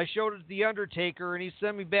 I showed it to The Undertaker, and he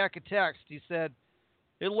sent me back a text. He said,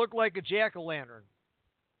 it looked like a jack-o'-lantern.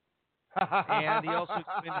 And he also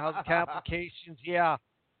explained how the complications,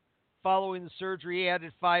 following the surgery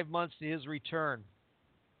added 5 months to his return.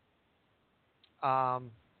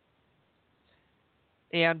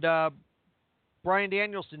 Bryan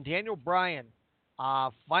Danielson, Daniel Bryan,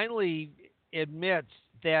 finally admits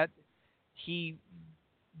that he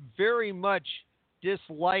very much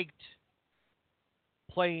disliked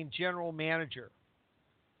playing general manager.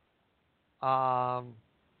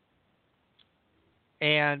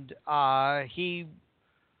 He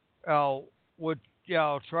would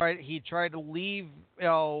tried to leave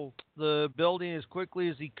the building as quickly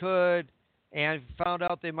as he could, and found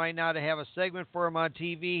out they might not have a segment for him on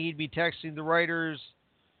TV. He'd be texting the writers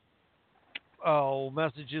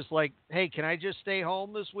messages like, hey, can I just stay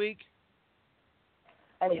home this week?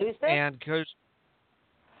 And who's this? And Coach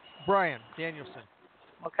Bryan Danielson.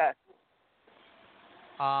 Okay.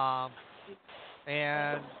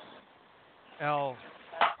 And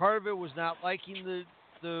part of it was not liking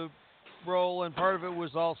the role, and part of it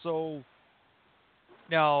was also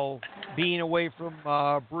being away from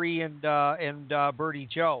Bree and Birdie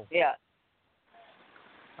Joe. Yeah.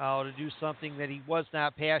 To do something that he was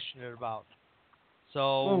not passionate about.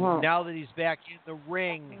 So now that he's back in the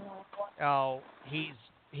ring,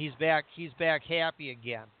 he's back happy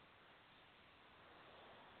again.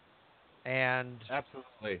 And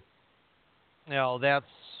absolutely, that's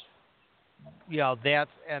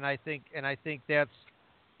and I think that's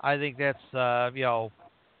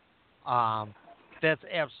that's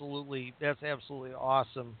absolutely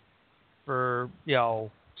awesome for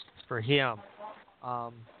him.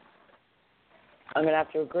 I'm gonna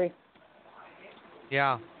have to agree.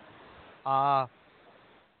 Yeah.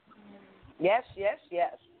 Yes.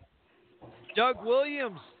 Doug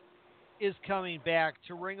Williams is coming back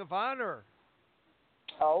to Ring of Honor.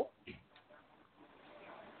 Oh.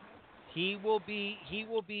 He will be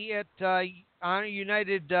at Honor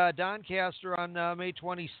United Doncaster on May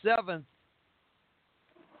 27th,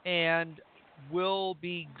 and will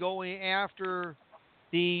be going after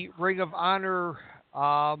the Ring of Honor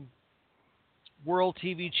World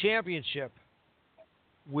TV Championship,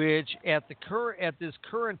 which at this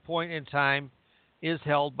current point in time is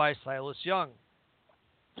held by Silas Young.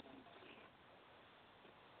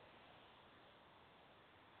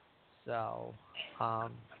 So,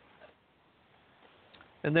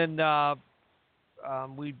 and then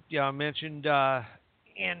we mentioned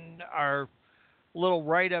in our little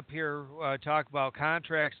write-up here, talk about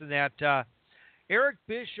contracts, and that Eric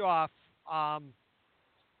Bischoff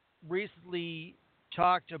recently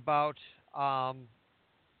talked about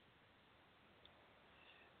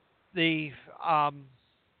the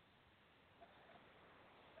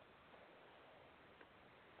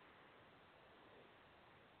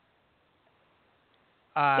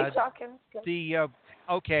keep talking.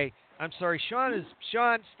 Okay, I'm sorry, Sean,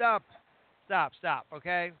 stop,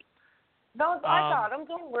 okay? No, I got him.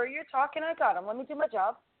 Don't worry, you're talking. I got him. Let me do my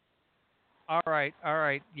job. All right.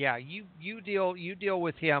 Yeah, you deal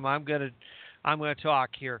with him. I'm gonna talk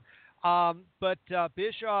here. But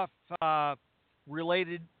Bischoff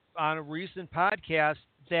related on a recent podcast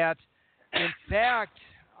that, in fact,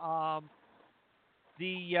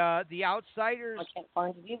 the outsiders I can't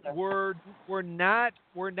find it either. we're not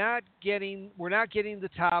getting the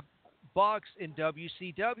top bucks in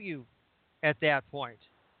WCW at that point.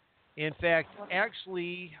 In fact,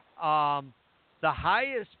 actually, the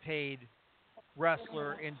highest paid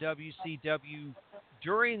wrestler in WCW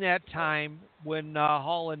during that time when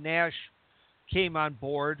Hall and Nash came on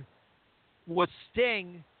board was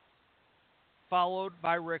Sting, followed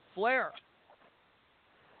by Ric Flair.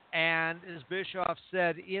 And as Bischoff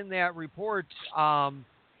said in that report,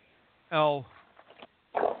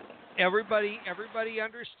 everybody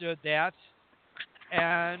understood that,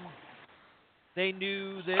 and they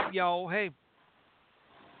knew that, hey,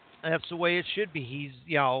 that's the way it should be. He's,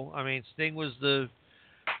 Sting was the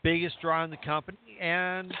biggest draw in the company,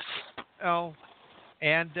 and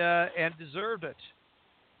deserved it.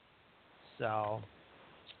 So,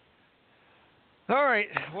 all right.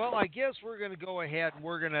 Well, I guess we're going to go ahead and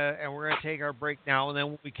we're gonna take our break now, and then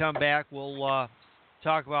when we come back, we'll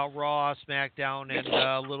talk about Raw, SmackDown, and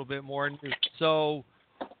a little bit more news. So,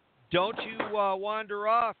 don't you wander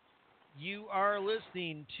off. You are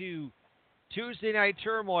listening to Tuesday Night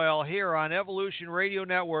Turmoil here on Evolution Radio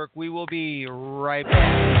Network. We will be right back.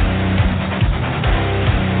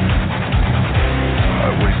 I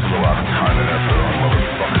wasted a lot of time and effort on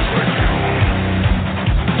motherfuckers like you.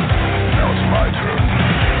 Now it's my turn.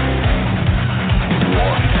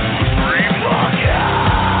 1, 2, 3, rock out!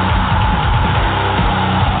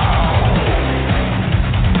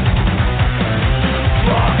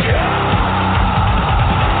 Rock out!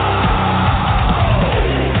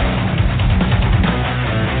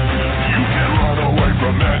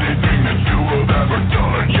 From anything that you have ever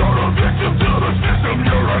done, you're a victim to the system.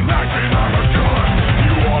 You're an acting on a gun.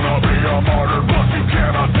 You wanna be a martyr, but you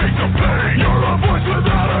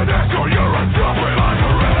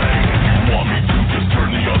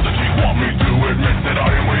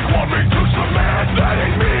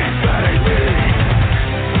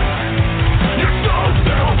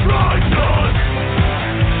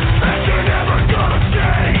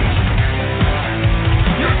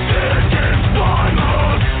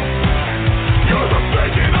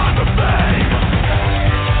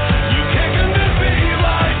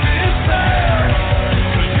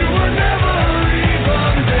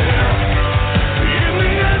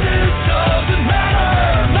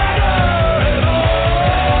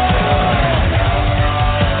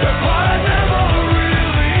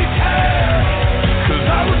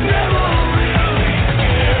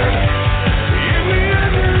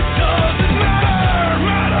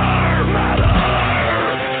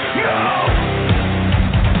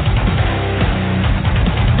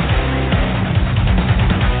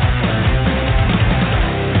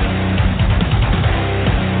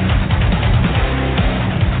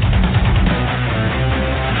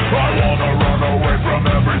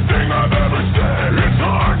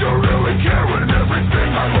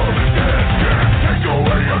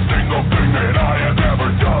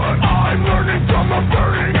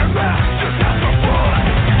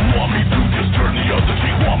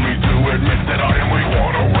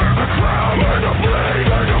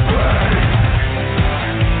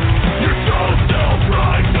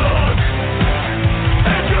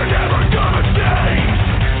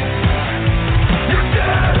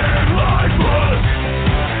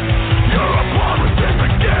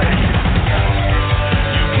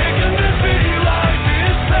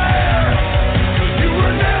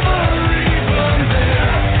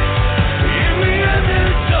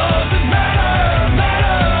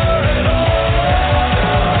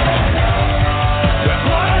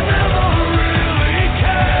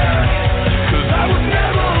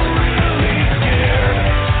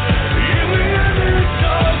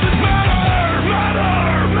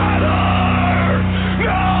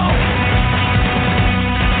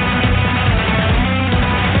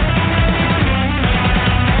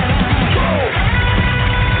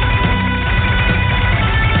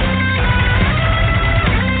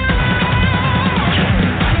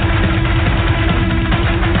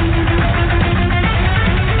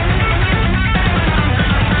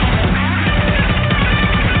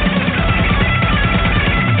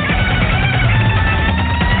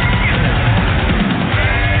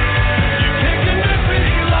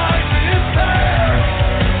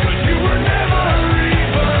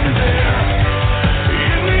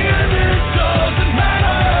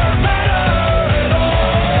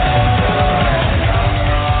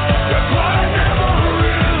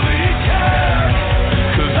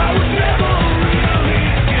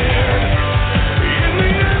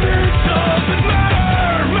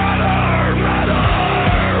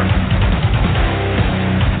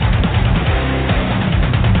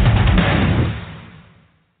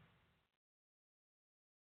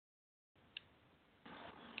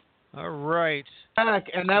back,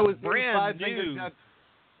 and that was brand new.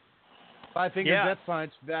 Five Finger Death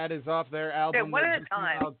Punch. That is off their album. Okay, one at a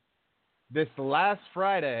time. This last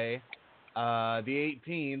Friday, the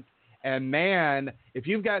 18th. And man, if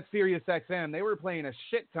you've got Sirius XM, they were playing a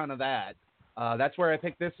shit ton of that. That's where I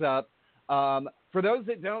picked this up. For those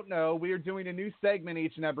that don't know, we are doing a new segment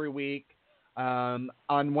each and every week on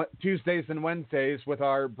Tuesdays and Wednesdays with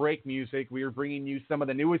our break music. We are bringing you some of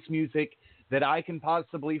the newest music that I can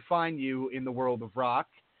possibly find you in the world of rock.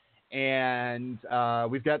 And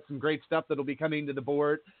we've got some great stuff that will be coming to the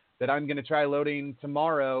board that I'm going to try loading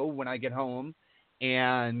tomorrow when I get home.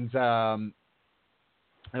 And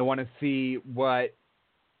I want to see what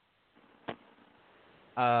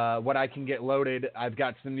I can get loaded. I've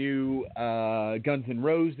got some new Guns N'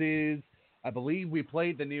 Roses. I believe we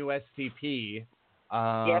played the new STP.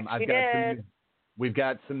 Yes, we did. We've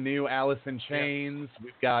got some new Alice in Chains. Yep.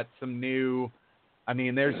 We've got some new. I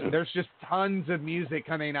mean, there's just tons of music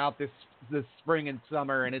coming out this spring and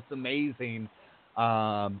summer, and it's amazing.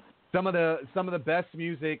 Some of the best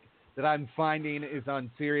music that I'm finding is on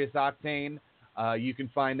Sirius Octane. You can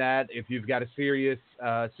find that if you've got a Sirius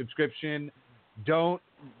subscription. Don't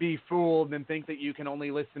be fooled and think that you can only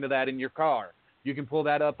listen to that in your car. You can pull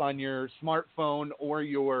that up on your smartphone or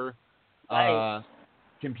your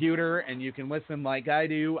computer, and you can listen like I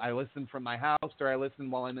do. I listen from my house, or I listen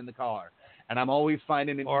while I'm in the car. And I'm always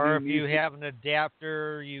finding it. Or if you have an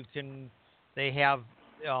adapter, you can. They have,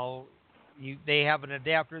 they have an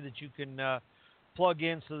adapter that you can plug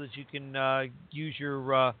in so that you can use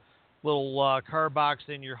your little car box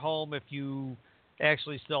in your home. If you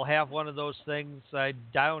actually still have one of those things, I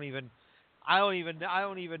don't even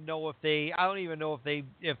know if they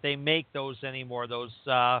make those anymore. Those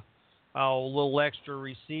little extra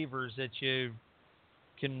receivers that you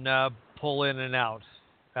can pull in and out.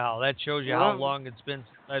 Wow, that shows you how long it's been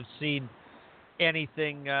since I've seen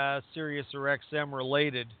anything Sirius or XM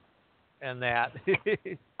related, and that.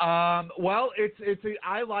 Well,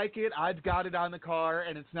 I like it. I've got it on the car,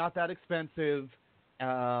 and it's not that expensive.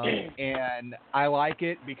 And I like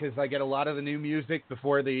it because I get a lot of the new music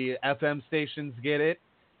before the FM stations get it.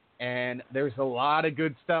 And there's a lot of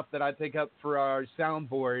good stuff that I pick up for our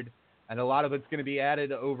soundboard, and a lot of it's going to be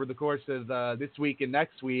added over the course of this week and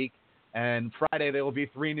next week. And Friday there will be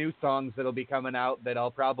 3 new songs that will be coming out that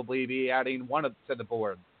I'll probably be adding one to the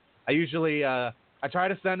board. I usually I try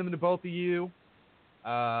to send them to both of you.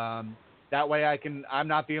 That way I'm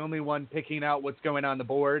not the only one picking out what's going on the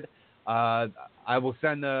board. I will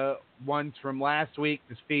send the ones from last week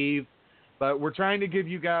to Steve, but we're trying to give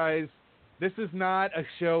you guys, this is not a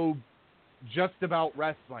show just about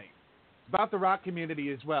wrestling. It's about the rock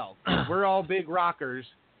community as well. We're all big rockers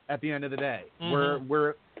at the end of the day. Mm-hmm.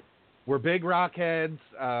 We're big rock heads.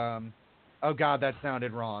 Oh God, that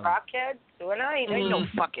sounded wrong. Rockhead? Well, I ain't no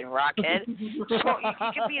fucking rockhead. You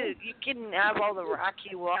can have all the rock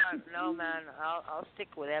you want. No, man, I'll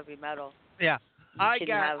stick with heavy metal. Yeah. I'm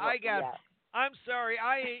sorry,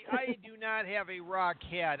 I do not have a rock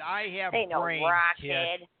head. I have ain't brain. No rock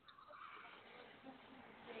head.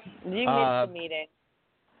 You missed the meeting.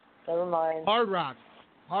 Never mind. Hard rock.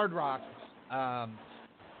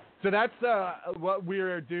 So that's what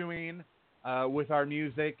we're doing with our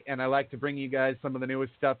music, and I like to bring you guys some of the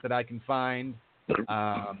newest stuff that I can find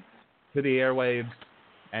to the airwaves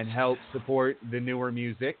and help support the newer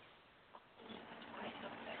music.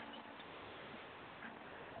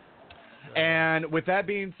 And with that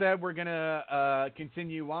being said, we're going to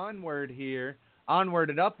continue onward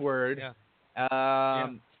and upward. Yeah.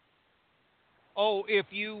 Oh, if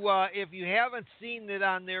you haven't seen it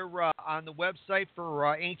on their on the website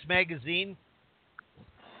for Inked Magazine,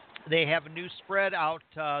 they have a new spread out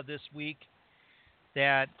this week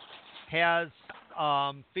that has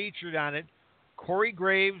featured on it Corey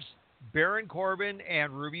Graves, Baron Corbin,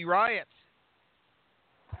 and Ruby Riott.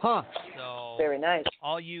 Huh. So very nice.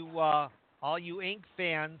 All you Ink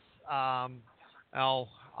fans,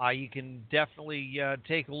 you can definitely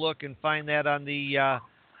take a look and find that on the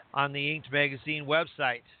Inked Magazine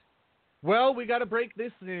website. Well, we got to break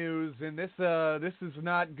this news, and this is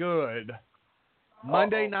not good.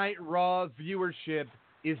 Monday Night Raw viewership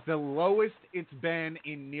is the lowest it's been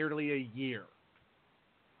in nearly a year.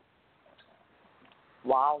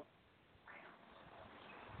 Wow.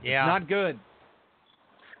 Yeah. It's not good.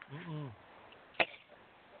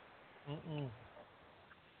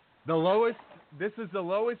 This is the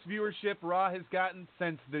lowest viewership Raw has gotten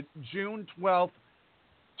since the June 12th,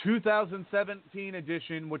 2017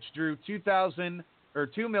 edition, which drew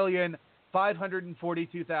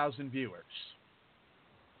 2,542,000 viewers.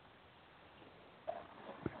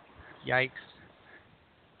 Yikes.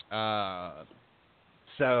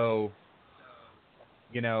 So,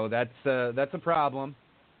 that's a problem.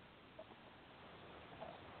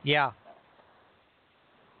 Yeah.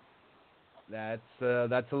 That's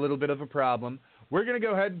a little bit of a problem. We're going to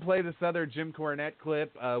go ahead and play this other Jim Cornette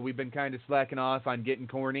clip. We've been kind of slacking off on Getting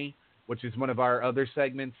Corny, which is one of our other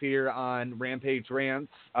segments here on Rampage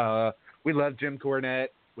Rants. We love Jim Cornette.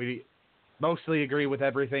 We mostly agree with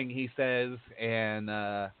everything he says. And,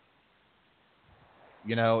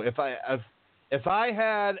 if I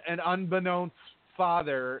had an unbeknownst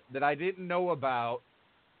father that I didn't know about,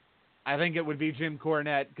 I think it would be Jim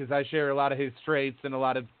Cornette, because I share a lot of his traits and a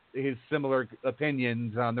lot of his similar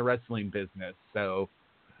opinions on the wrestling business. So,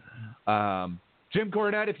 Jim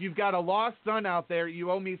Cornette, if you've got a lost son out there,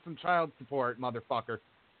 you owe me some child support, motherfucker.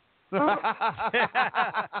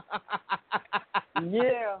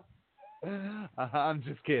 Yeah. I'm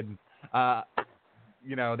just kidding. That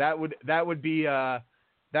would be a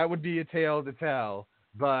tale to tell.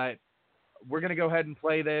 But we're gonna go ahead and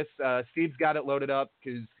play this. Steve's got it loaded up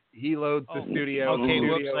because he loads the studio. Okay, the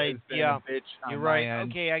whoops, studio yeah, you're right.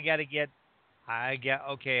 Okay, I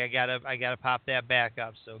gotta pop that back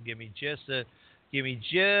up. So give me just a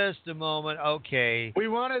moment. Okay. We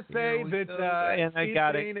want to say that and I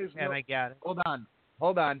got it. Hold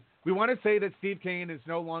on. We want to say that Steve Kane is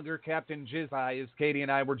no longer Captain Jizzeye, as Katie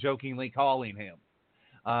and I were jokingly calling him.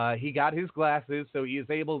 He got his glasses, so he is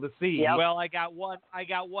able to see. Yep. Well, I got one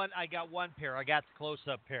pair. I got the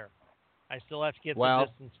close-up pair. I still have to get the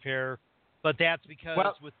distance pair, but that's because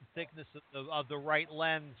with the thickness of the right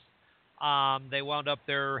lens, they wound up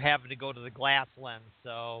there having to go to the glass lens.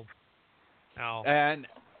 So, and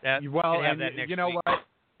that, you know what?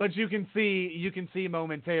 But you can see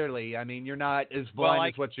momentarily. I mean, you're not as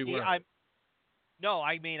blind as what you were. I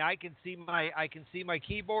can see my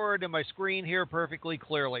keyboard and my screen here perfectly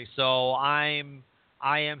clearly. So I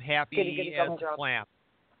am happy as a clam.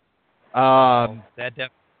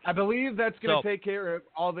 I believe that's going to take care of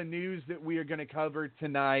all the news that we are going to cover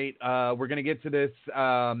tonight. We're going to get to this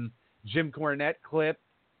Jim Cornette clip.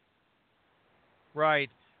 Right,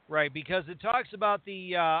 because it talks about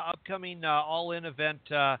the upcoming All-In event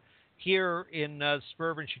here in the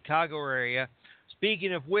suburban Chicago area.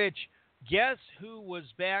 Speaking of which, guess who was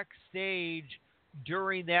backstage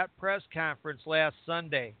during that press conference last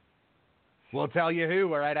Sunday? We'll tell you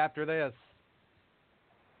who right after this.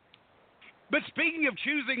 But speaking of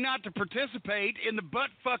choosing not to participate in the butt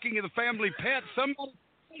fucking of the family pet, somebody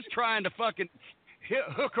is trying to fucking hitch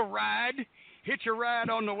a ride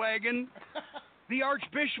on the wagon. The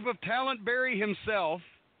Archbishop of Talentberry himself,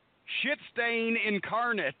 shit stain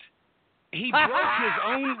incarnate, he broke his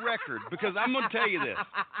own record, because I'm going to tell you this.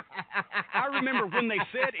 I remember when they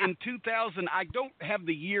said in 2000, I don't have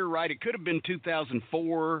the year right, it could have been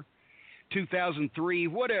 2004, 2003,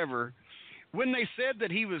 whatever, when they said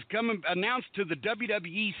that he was announced to the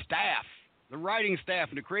WWE staff, the writing staff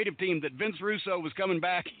and the creative team, that Vince Russo was coming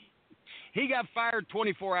back, he got fired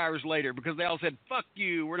 24 hours later because they all said, fuck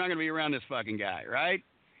you, we're not going to be around this fucking guy, right?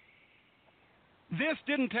 This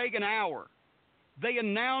didn't take an hour. They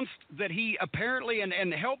announced that he apparently,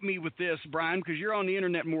 and help me with this, Brian, because you're on the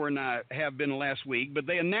internet more than I have been last week, but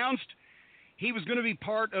they announced he was going to be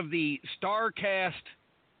part of the StarCast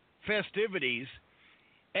festivities,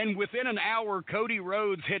 and within an hour, Cody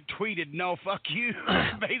Rhodes had tweeted, no, fuck you,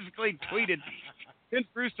 basically tweeted, Vince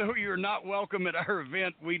Russo, you're not welcome at our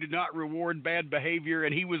event. We do not reward bad behavior,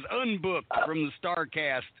 and he was unbooked from the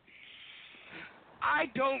StarCast. I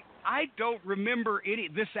don't remember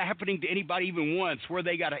this happening to anybody even once, where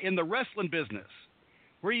they got in the wrestling business,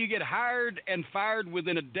 where you get hired and fired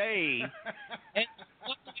within a day, and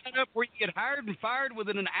where you get hired and fired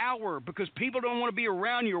within an hour because people don't want to be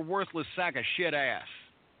around your worthless sack of shit ass.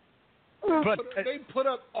 But they put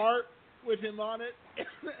up art with him on it,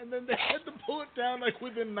 and then they had to pull it down like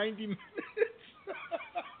within 90 minutes.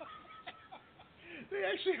 They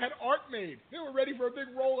actually had art made. They were ready for a big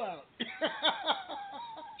rollout.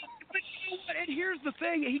 But you know what? And here's the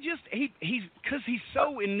thing: he's because he's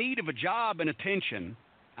so in need of a job and attention.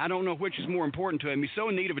 I don't know which is more important to him. He's so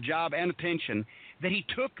in need of a job and attention that he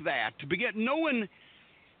took that to begin.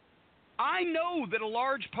 I know that a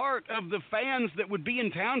large part of the fans that would be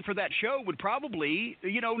in town for that show would probably,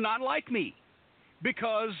 not like me,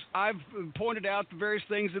 because I've pointed out the various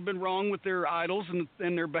things that have been wrong with their idols and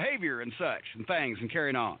their behavior and such and things and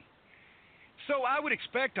carrying on. So I would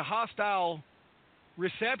expect a hostile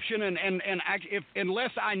reception, and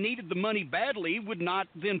unless I needed the money badly, would not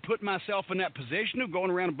then put myself in that position of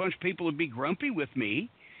going around a bunch of people who'd be grumpy with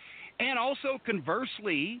me. And also,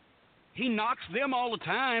 conversely, He knocks them all the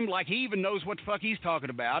time, like he even knows what the fuck he's talking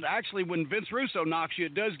about. Actually, when Vince Russo knocks you,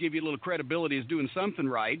 it does give you a little credibility as doing something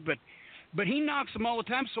right. But he knocks them all the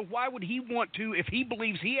time, so why would he want to, if he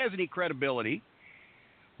believes he has any credibility,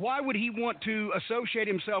 why would he want to associate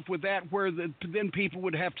himself with that where then people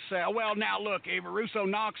would have to say, oh, well, now look, if Russo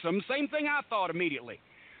knocks him, same thing I thought immediately.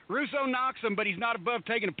 Russo knocks him, but he's not above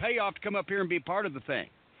taking a payoff to come up here and be a part of the thing.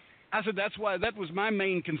 I said that was my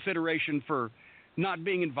main consideration for not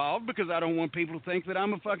being involved, because I don't want people to think that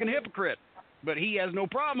I'm a fucking hypocrite. But he has no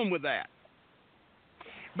problem with that.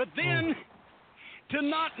 But then to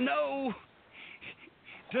not know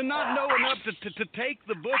enough to take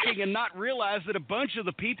the booking and not realize that a bunch of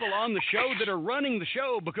the people on the show that are running the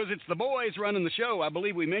show, because it's the boys running the show, I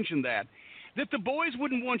believe we mentioned that the boys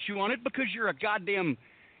wouldn't want you on it because you're a goddamn,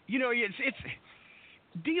 it's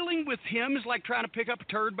dealing with him is like trying to pick up a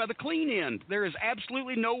turd by the clean end. There is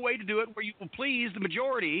absolutely no way to do it where you will please the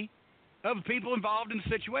majority of the people involved in the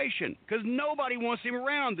situation, because nobody wants him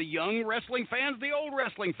around. The young wrestling fans, the old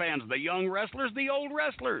wrestling fans, the young wrestlers, the old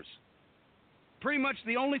wrestlers. Pretty much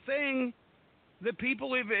the only thing that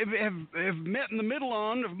people have met in the middle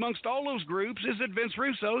on amongst all those groups is that Vince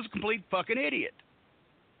Russo is a complete fucking idiot.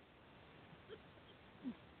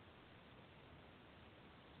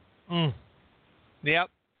 Yep.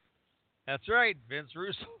 That's right. Vince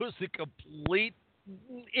Russo is a complete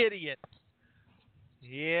idiot.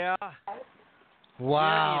 Yeah.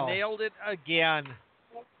 Wow. Yeah, you nailed it again.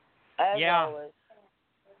 As always.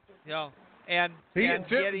 Yeah. And Vince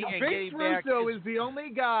getting back Russo is the only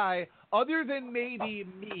guy, other than maybe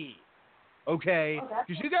me, okay?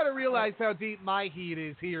 Because you got to realize how deep my heat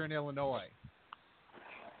is here in Illinois.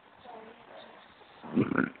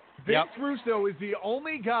 Vince Russo is the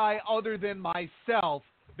only guy other than myself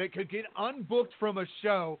that could get unbooked from a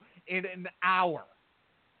show in an hour.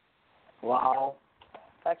 Wow.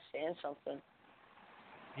 That's saying something.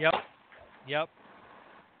 Yep.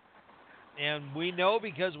 And we know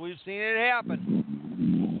because we've seen it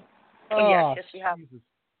happen. Oh, yes, we have.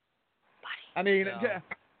 I mean,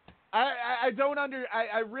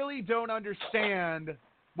 I really don't understand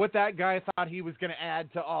what that guy thought he was going to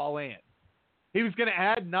add to All In. He was going to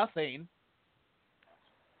add nothing.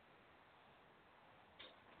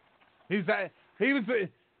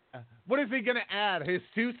 What is he going to add? His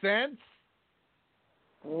 2 cents?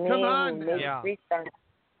 Come on. Yeah.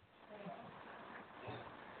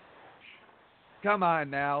 Come on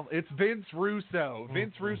now. It's Vince Russo.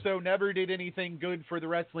 Vince Russo never did anything good for the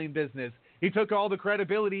wrestling business. He took all the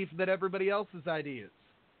credibility that everybody else's ideas.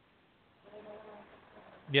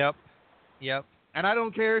 Yep. And I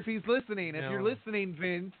don't care if he's listening. If you're listening,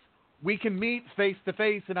 Vince, we can meet face to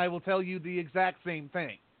face and I will tell you the exact same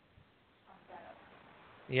thing.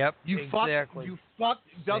 Yep, You fucked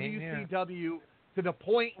WCW to the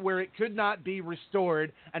point where it could not be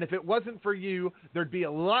restored, and if it wasn't for you, there'd be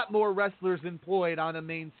a lot more wrestlers employed on a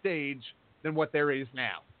main stage than what there is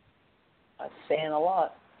now. That's saying a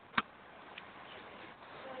lot.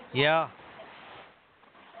 Yeah.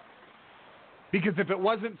 Because if it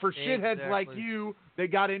wasn't for shitheads like you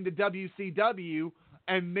that got into WCW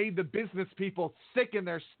and made the business people sick in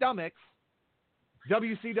their stomachs,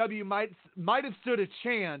 WCW might have stood a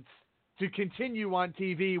chance to continue on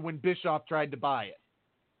TV when Bischoff tried to buy it.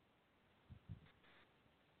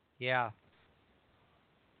 Yeah.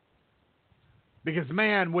 Because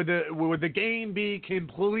man, would the game be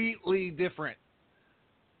completely different?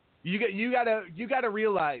 You gotta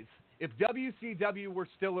realize if WCW were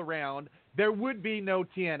still around, there would be no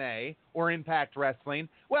TNA or Impact Wrestling.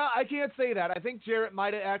 Well, I can't say that. I think Jarrett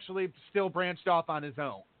might have actually still branched off on his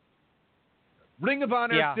own. Ring of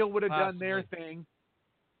Honor still would have done their thing.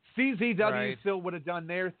 CZW still would have done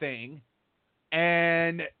their thing.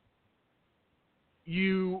 And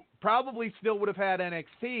you probably still would have had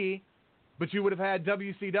NXT, but you would have had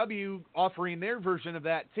WCW offering their version of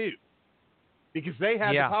that too. Because they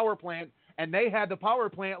had the power plant, and they had the power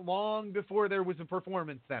plant long before there was a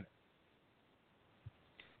performance center.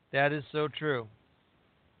 That is so true.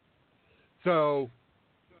 So,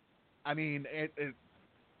 I mean,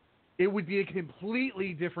 it would be a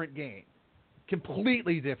completely different game.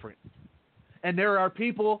 Completely different. And there are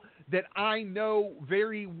people that I know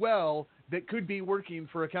very well that could be working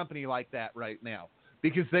for a company like that right now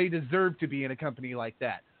because they deserve to be in a company like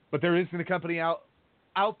that. But there isn't a company out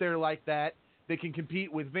there like that can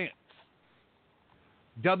compete with Vince.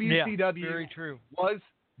 WCW very true. was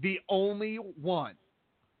the only one.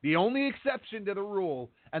 The only exception to the rule,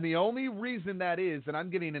 and the only reason that is, and I'm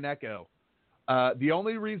getting an echo, the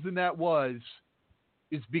only reason that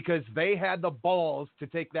is because they had the balls to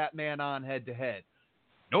take that man on head to head.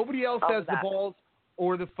 Nobody else has the balls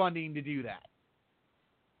or the funding to do that.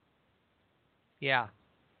 Yeah.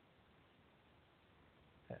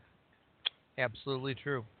 Absolutely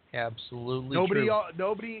true. Absolutely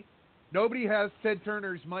true. Nobody has Ted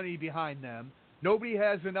Turner's money behind them. Nobody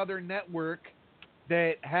has another network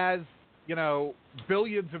that has,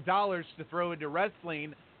 billions of dollars to throw into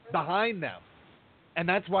wrestling behind them. And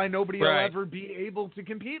that's why nobody will ever be able to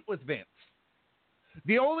compete with Vince.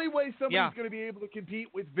 The only way somebody's going to be able to compete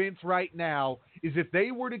with Vince right now is if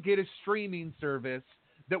they were to get a streaming service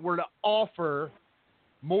that were to offer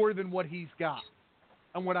more than what he's got.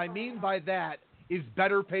 And what I mean by that is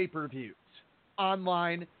better pay-per-views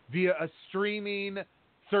online via a streaming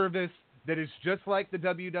service that is just like the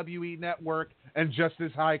WWE network and just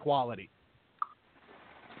as high quality.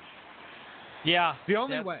 Yeah. The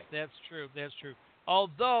only way. That's true. That's true.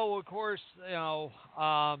 Although, of course,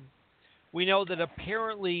 we know that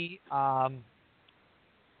apparently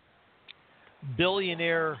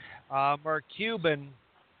billionaire Mark Cuban,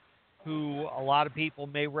 who a lot of people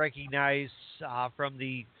may recognize from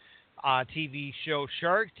the TV show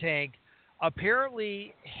Shark Tank,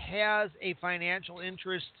 apparently has a financial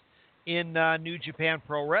interest in New Japan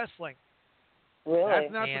Pro Wrestling. Really?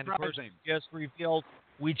 That's not and surprising. Just revealed,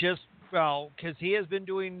 because he has been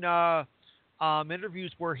doing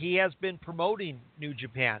interviews where he has been promoting New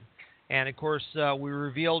Japan. And, of course, we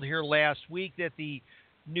revealed here last week that the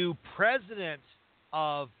new president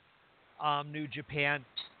of New Japan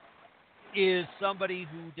is somebody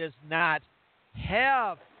who does not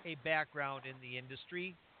have a background in the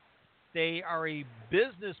industry. They are a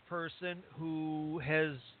business person who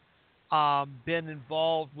has been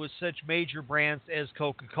involved with such major brands as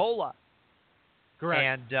Coca-Cola. Correct.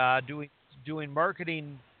 And doing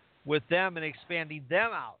marketing with them and expanding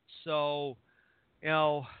them out. So,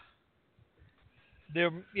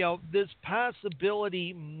 this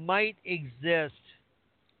possibility might exist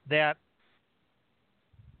that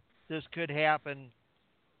this could happen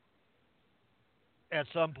at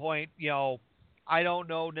some point. I don't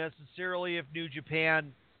know necessarily if New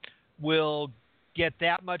Japan will get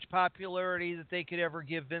that much popularity that they could ever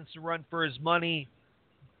give Vince a run for his money,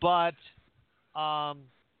 but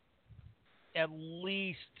at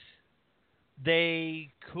least they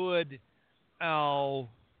could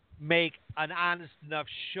make an honest enough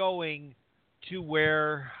showing to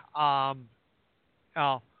where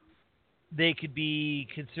they could be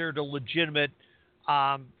considered a legitimate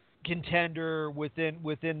contender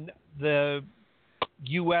within the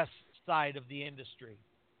U.S. side of the industry.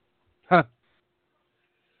 Huh.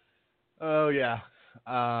 Oh, yeah.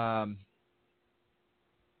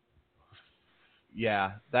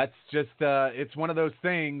 Yeah, that's just, it's one of those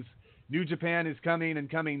things. New Japan is coming and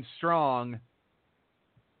coming strong.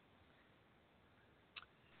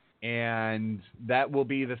 And that will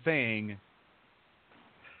be the thing.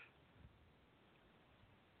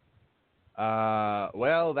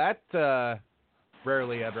 Well, that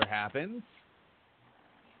rarely ever happens.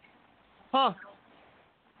 Huh.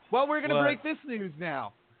 Well, we're going to break this news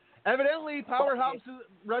now. Evidently, Powerhouse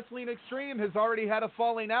Wrestling Extreme has already had a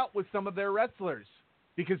falling out with some of their wrestlers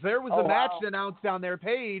because there was a match announced on their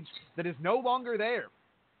page that is no longer there.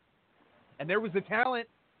 And there was talent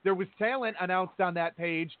announced on that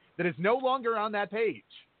page that is no longer on that page.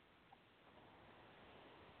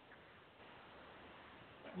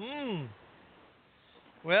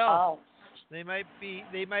 Well, they might be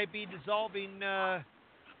dissolving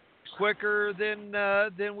quicker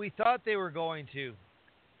than we thought they were going to.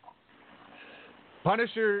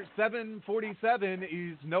 Punisher 747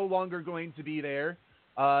 is no longer going to be there.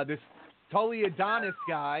 This Tully Adonis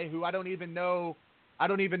guy, who I don't even know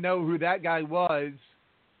who that guy was,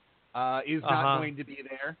 is not going to be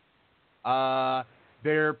there.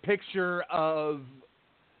 Their picture of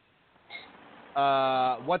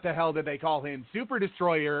what the hell did they call him? Super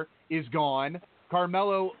Destroyer is gone.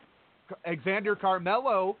 Alexander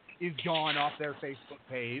Carmelo is gone off their Facebook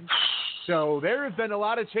page. So there have been a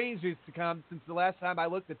lot of changes to come since the last time I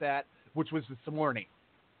looked at that, which was this morning.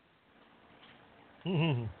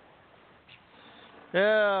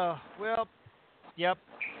 Yeah, well, yep.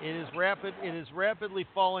 It is rapidly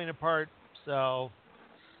falling apart. So,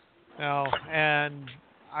 and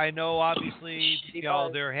I know obviously,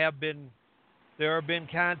 there have been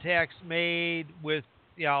contacts made with,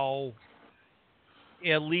 at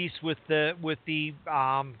least with the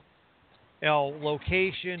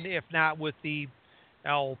location, if not with the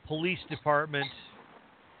police department.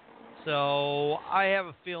 So I have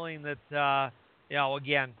a feeling that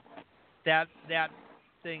again, that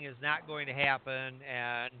thing is not going to happen,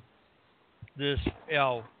 and this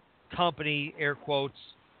company, air quotes,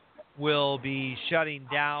 will be shutting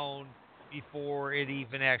down before it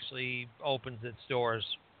even actually opens its doors.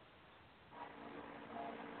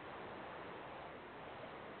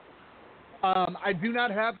 I do not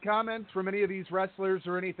have comments from any of these wrestlers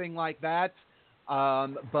or anything like that,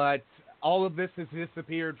 but all of this has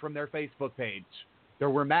disappeared from their Facebook page. There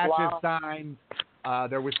were matches signed.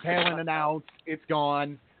 There was talent announced. It's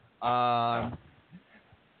gone.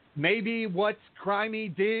 Maybe what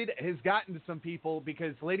Crimey did has gotten to some people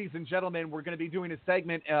because, ladies and gentlemen, we're going to be doing a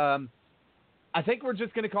segment. I think we're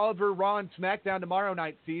just going to call it for Raw and SmackDown tomorrow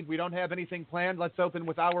night, Steve. We don't have anything planned. Let's open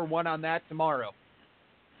with hour one on that tomorrow.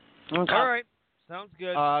 Okay. All right. Sounds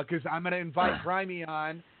good. Because I'm going to invite Crimey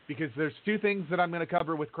on because there's two things that I'm going to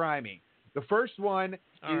cover with Crimey. The first one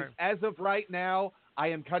is, as of right now, I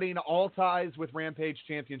am cutting all ties with Rampage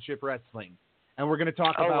Championship Wrestling. And we're going to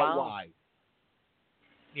talk about why.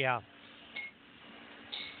 Yeah.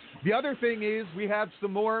 The other thing is we have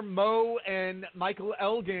some more Mo and Michael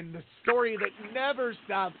Elgin, the story that never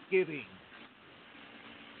stops giving.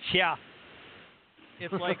 Yeah.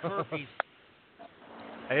 It's like herpes.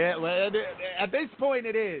 At this point,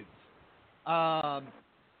 it is. We're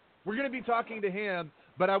going to be talking to him,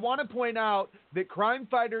 but I want to point out that Crime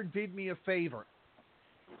Fighter did me a favor.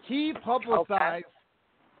 He publicized,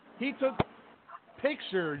 he took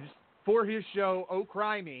pictures for his show, Oh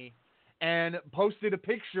Crimey, and posted a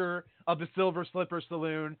picture of the Silver Slipper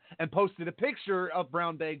Saloon, and posted a picture of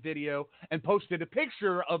Brown Bag Video, and posted a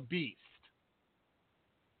picture of Beast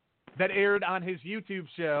that aired on his YouTube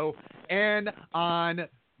show and on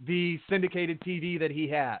the syndicated TV that he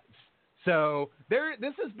has. So this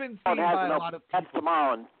has been seen by a lot of people. That's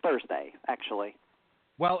tomorrow and Thursday, actually.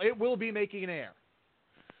 Well, it will be making an air.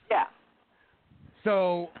 Yeah.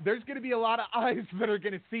 So there's going to be a lot of eyes that are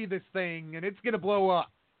going to see this thing, and it's going to blow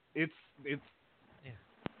up. It's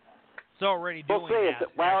already doing that.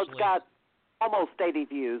 Well, it's got almost 80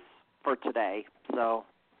 views for today. So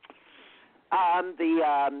a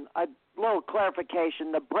little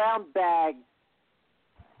clarification: the brown bag,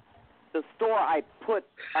 the store I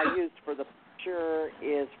used for the picture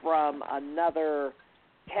is from another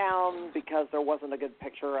town because there wasn't a good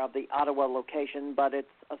picture of the Ottawa location, but it's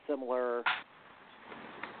a similar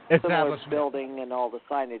building and all the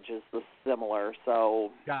signage is similar.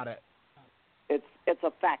 So got it. It's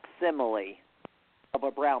a facsimile of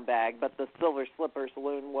a brown bag, but the Silver Slipper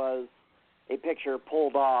Saloon was a picture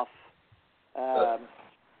pulled off.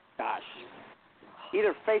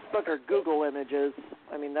 Either Facebook or Google Images.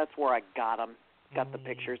 I mean, that's where I got them. Got the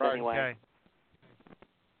pictures anyway. Okay.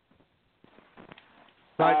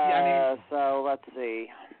 But so let's see.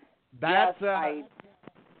 That's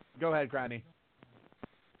go ahead, Crimey.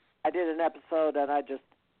 I did an episode and I just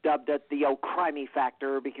dubbed it the "Oh Crimey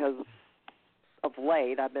Factor" because of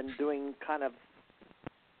late I've been doing kind of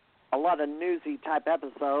a lot of newsy type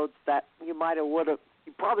episodes that you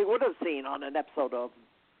probably would have seen on an episode of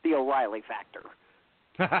the O'Reilly Factor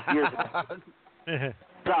years ago.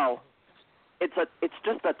 So it's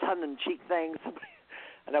just a tongue-in-cheek thing.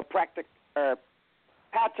 I know Patrick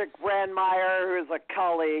Brandmeier, who's a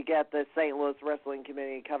colleague at the St. Louis Wrestling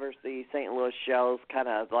Committee, covers the St. Louis shows, kind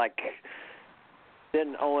of like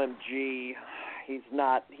an OMG. He's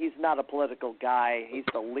not a political guy. He's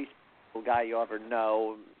the least political guy you ever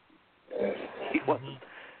know. He wasn't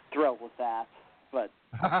thrilled with that, but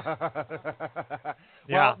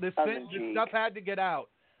well, this stuff had to get out.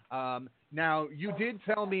 Now, you did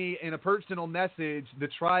tell me in a personal message the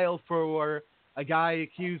trial for a guy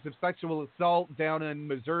accused of sexual assault down in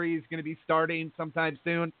Missouri is going to be starting sometime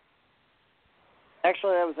soon.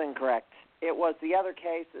 Actually, that was incorrect. It was the other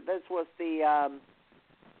case. This was the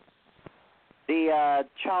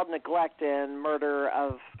child neglect and murder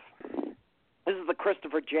of. This is the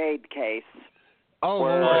Christopher Jade case. Oh,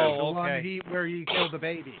 the one where he killed the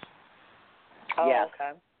baby. Oh, yes.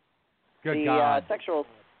 Okay. Good God. Sexual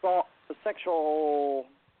assault,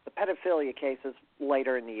 the pedophilia case is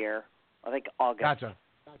later in the year. I think August.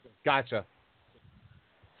 Gotcha.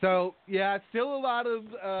 So, yeah, still a lot of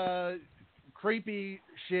creepy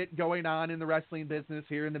shit going on in the wrestling business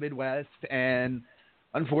here in the Midwest, and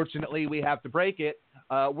unfortunately we have to break it.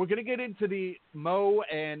 We're going to get into the Mo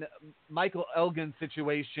and Michael Elgin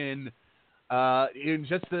situation in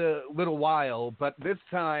just a little while, but this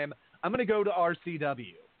time I'm going to go to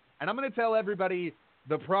RCW, and I'm going to tell everybody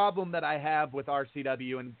the problem that I have with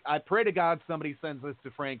RCW, and I pray to God somebody sends this to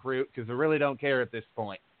Frank Root, because I really don't care at this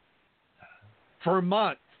point. For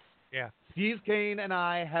months, Steve Kane and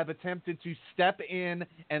I have attempted to step in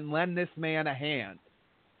and lend this man a hand.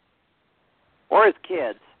 Or his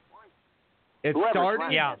kids. It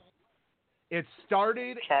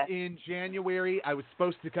started in January. I was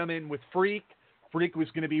supposed to come in with Freak. Freak was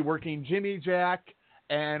going to be working Jimmy Jack,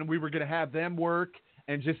 and we were going to have them work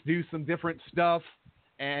and just do some different stuff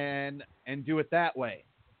and do it that way.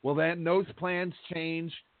 Well, then those plans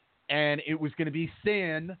changed, and it was going to be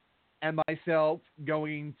Sin and myself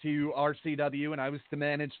going to RCW, and I was to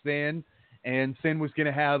manage Sin, and Sin was going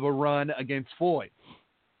to have a run against Floyd.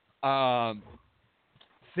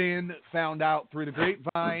 Sin found out through the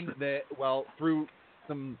grapevine through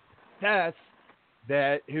some tests,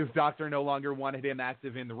 that his doctor no longer wanted him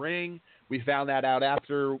active in the ring. We found that out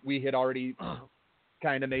after we had already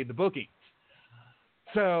kind of made the bookings.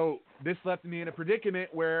 So this left me in a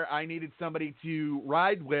predicament where I needed somebody to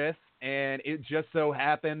ride with, and it just so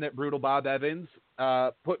happened that Brutal Bob Evans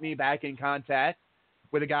put me back in contact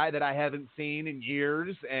with a guy that I haven't seen in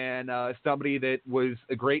years, and somebody that was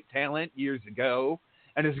a great talent years ago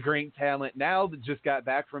and is a great talent now that just got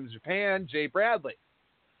back from Japan, Jay Bradley.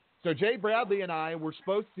 So Jay Bradley and I were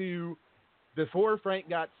supposed to, before Frank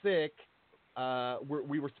got sick,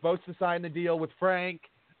 we were supposed to sign the deal with Frank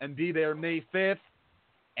and be there May 5th,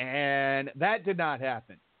 and that did not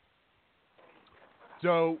happen.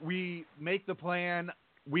 So we make the plan.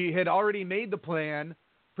 We had already made the plan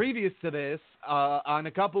previous to this on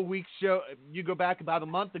a couple weeks show. You go back about a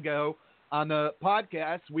month ago on the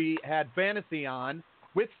podcast, we had Fantasy on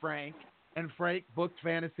with Frank, and Frank booked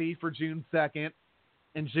Fantasy for June 2nd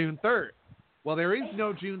and June 3rd. Well, there is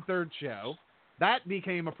no June 3rd show. That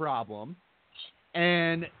became a problem.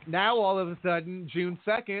 And now all of a sudden, June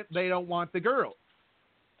 2nd, they don't want the girls.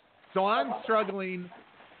 So I'm struggling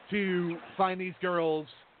to find these girls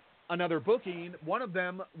another booking. One of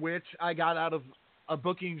them, which I got out of a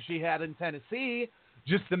booking she had in Tennessee,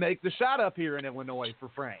 just to make the shot up here in Illinois for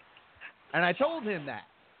Frank. And I told him that.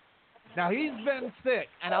 Now, he's been sick,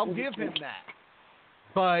 and I'll give him that.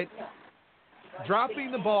 But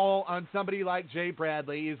dropping the ball on somebody like Jay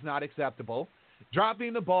Bradley is not acceptable.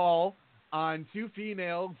 Dropping the ball on two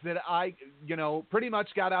females that I, pretty much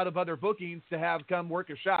got out of other bookings to have come work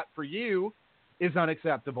a shot for you is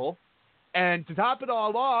unacceptable. And to top it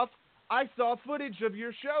all off, I saw footage of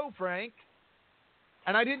your show, Frank.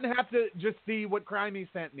 And I didn't have to just see what Crimey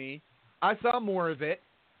sent me. I saw more of it.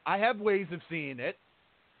 I have ways of seeing it.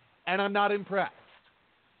 And I'm not impressed.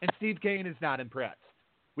 And Steve Kane is not impressed.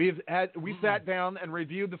 We sat down and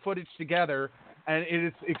reviewed the footage together, and it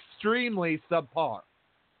is extremely subpar.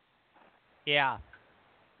 Yeah.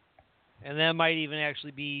 And that might even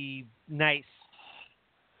actually be nice.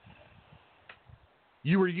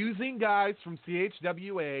 You were using guys from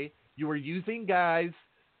CHWA. You were using guys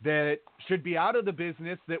that should be out of the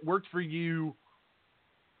business that worked for you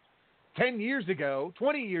 10 years ago,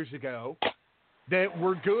 20 years ago, that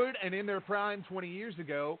were good and in their prime 20 years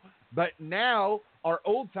ago, but now are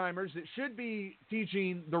old-timers that should be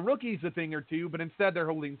teaching the rookies a thing or two, but instead they're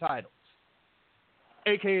holding titles,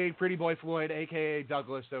 a.k.a. Pretty Boy Floyd, a.k.a.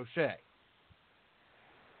 Douglas O'Shea.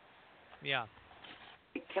 Yeah.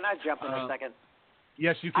 Can I jump in a second?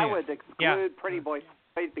 Yes, you can. I would exclude Pretty Boy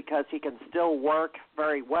Floyd because he can still work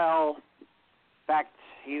very well. In fact,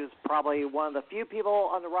 he was probably one of the few people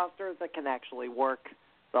on the roster that can actually work.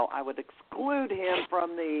 So I would exclude him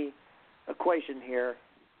from the equation here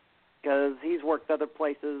because he's worked other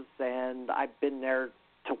places, and I've been there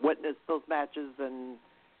to witness those matches, and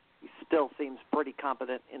he still seems pretty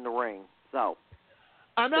competent in the ring. So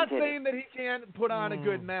I'm not saying that he can't put on a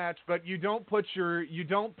good match, but you don't put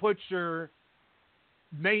your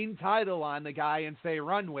main title on the guy and say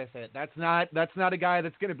run with it. That's not a guy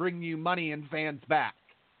that's going to bring you money and fans back.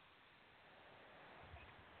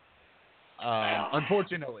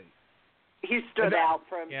 Unfortunately, he stood out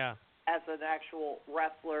from as an actual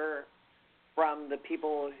wrestler from the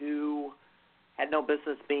people who had no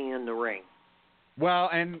business being in the ring. Well,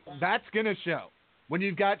 and that's going to show. When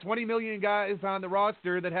you've got 20 million guys on the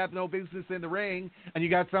roster that have no business in the ring, and you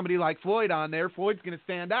got somebody like Floyd on there, Floyd's going to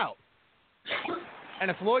stand out. And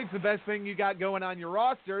if Floyd's the best thing you got going on your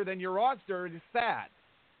roster, then your roster is sad.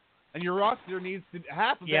 And your roster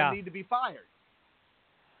half of them need to be fired.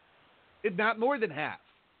 If not more than half.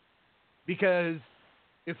 Because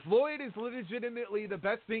if Floyd is legitimately the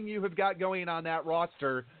best thing you have got going on that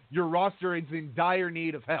roster, your roster is in dire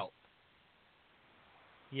need of help.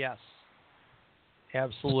 Yes.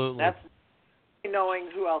 Absolutely. That's knowing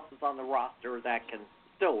who else is on the roster that can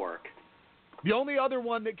still work. The only other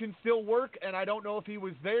one that can still work, and I don't know if he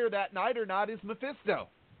was there that night or not, is Mephisto.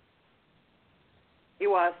 He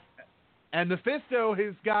was. And Mephisto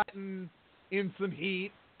has gotten in some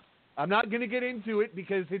heat. I'm not going to get into it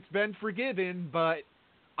because it's been forgiven, but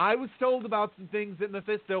I was told about some things that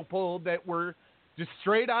Mephisto pulled that were just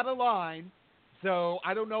straight out of line, So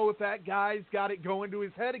I don't know if that guy's got it going to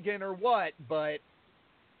his head again or what, but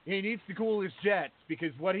he needs to cool his jets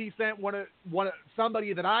because what he sent one of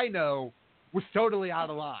somebody that I know was totally out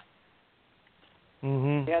of line.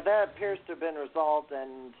 Mm-hmm. Yeah, that appears to have been resolved,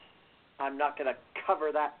 and I'm not going to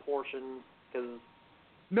cover that portion because...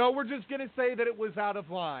 No, we're just going to say that it was out of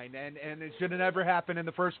line, and it should have never happened in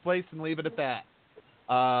the first place and leave it at that.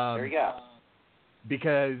 There you go.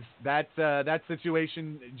 Because that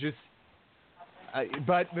situation just...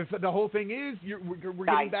 but the whole thing is, we're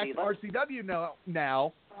getting back to RCW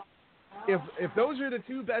now. If those are the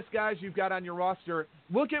two best guys you've got on your roster,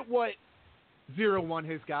 look at what 0-1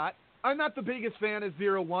 has got. I'm not the biggest fan of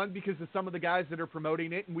 0-1 because of some of the guys that are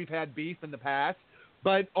promoting it, and we've had beef in the past.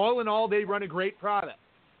 But all in all, they run a great product.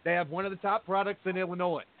 They have one of the top products in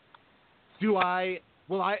Illinois. Will I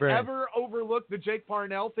ever overlook the Jake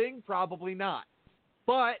Parnell thing? Probably not.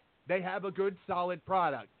 But they have a good, solid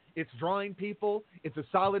product. It's drawing people. It's a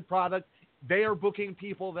solid product. They are booking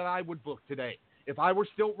people that I would book today. If I were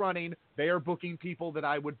still running, they are booking people that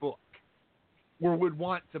I would book or would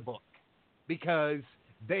want to book because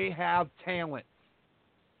they have talent.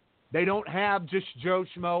 They don't have just Joe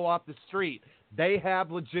Schmo off the street. They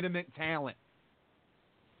have legitimate talent.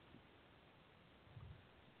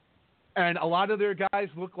 And a lot of their guys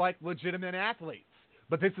look like legitimate athletes.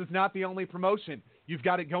 But this is not the only promotion. You've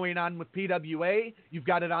got it going on with PWA. You've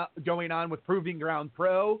got it going on with Proving Ground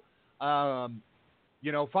Pro.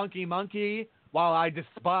 Funky Monkey, while I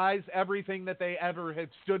despise everything that they ever have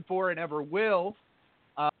stood for and ever will,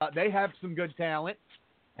 they have some good talent.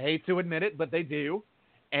 I hate to admit it, but they do.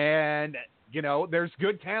 And, there's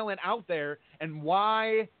good talent out there. And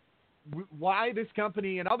why this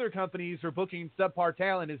company and other companies are booking subpar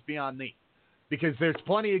talent is beyond me. Because there's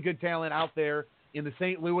plenty of good talent out there in the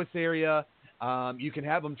St. Louis area. You can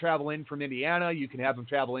have them travel in from Indiana. You can have them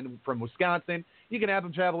travel in from Wisconsin. You can have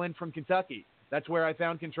them travel in from Kentucky. That's where I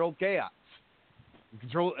found Controlled Chaos.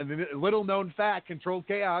 Little known fact, Controlled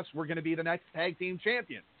Chaos were going to be the next tag team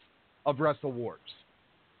champions of Wrestle Wars.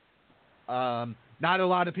 Not a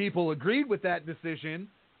lot of people agreed with that decision.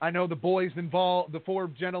 I know the boys involved, the four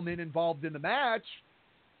gentlemen involved in the match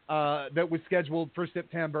that was scheduled for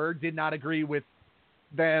September, did not agree with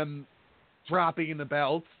them dropping the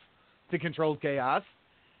belts to Controlled Chaos.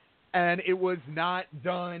 And it was not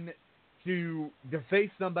done to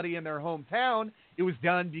deface somebody in their hometown. It was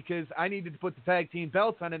done because I needed to put the tag team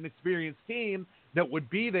belts on an experienced team that would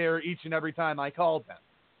be there each and every time I called them.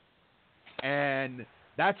 And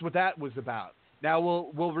that's what that was about. Now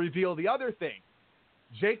we'll reveal the other thing.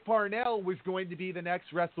 Jake Parnell was going to be the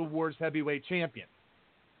next Wrestle Wars heavyweight champion.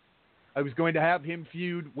 I was going to have him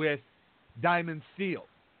feud with Diamond Steel.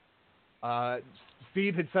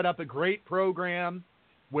 Steve had set up a great program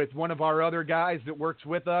with one of our other guys that works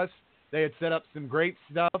with us. They had set up some great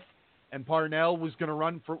stuff, and Parnell was going to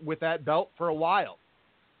run with that belt for a while.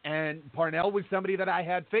 And Parnell was somebody that I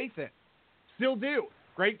had faith in. Still do.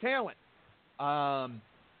 Great talent.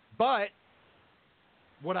 But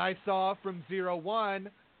what I saw from 0-1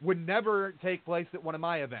 would never take place at one of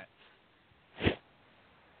my events.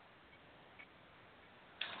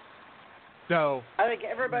 So I think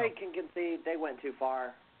everybody can concede they went too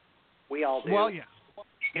far. We all do. Well, yeah.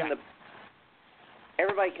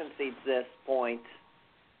 Everybody concedes this point.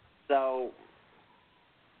 So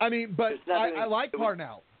I mean, but I like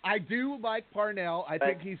Parnell. I do like Parnell. I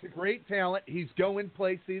think he's a great talent. He's going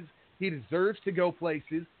places. He deserves to go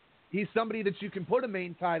places. He's somebody that you can put a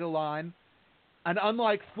main title on. And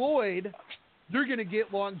unlike Floyd, you're going to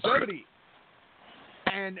get longevity.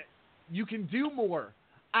 And you can do more.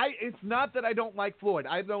 It's not that I don't like Floyd.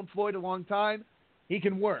 I've known Floyd a long time. He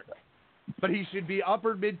can work. But he should be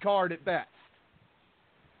upper mid-card at best.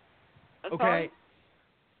 That's okay? fine.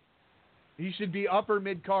 He should be upper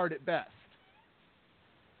mid-card at best.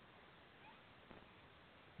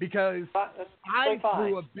 Because I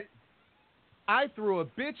threw a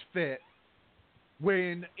bitch fit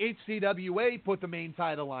when HCWA put the main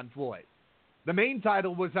title on Floyd. The main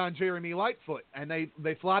title was on Jeremy Lightfoot, and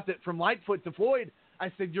they flopped it from Lightfoot to Floyd.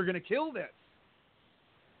 I said, you're going to kill this.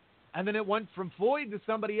 And then it went from Floyd to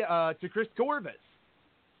somebody, to Chris Corvus.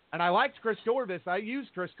 And I liked Chris Corvus. I used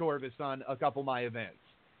Chris Corvus on a couple of my events.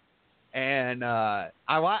 And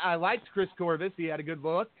I liked Chris Corvus. He had a good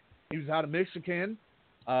look. He was out of Michigan.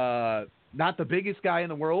 Not the biggest guy in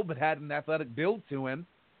the world, but had an athletic build to him.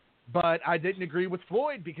 But I didn't agree with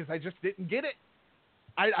Floyd because I just didn't get it.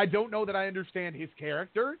 I don't know that I understand his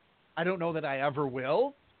character. I don't know that I ever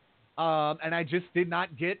will. And I just did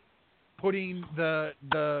not get putting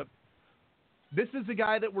the this is the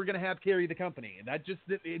guy that we're going to have carry the company. And that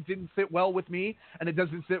it didn't sit well with me, and it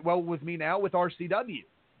doesn't sit well with me now with RCW.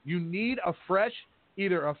 You need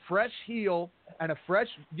either a fresh heel and a fresh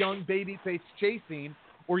young baby face chasing,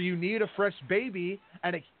 or you need a fresh baby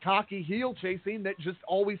and a cocky heel chasing that just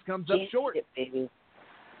always comes up short. Baby.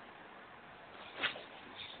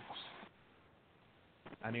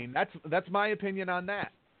 I mean, that's my opinion on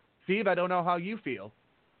that. Steve, I don't know how you feel.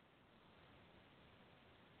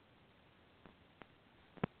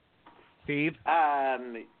 Steve?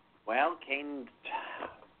 Well, Kane,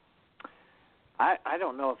 I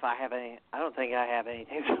don't know if I have any. I don't think I have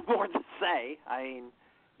anything more to say. I mean,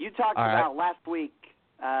 you talked about last week.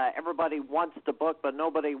 Everybody wants to book, but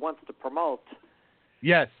nobody wants to promote.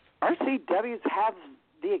 Yes. RCWs have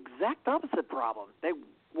the exact opposite problem. They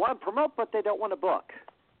want to promote, but they don't want to book.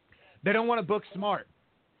 They don't want to book smart.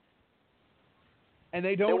 And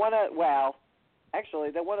they don't. They want to. Well,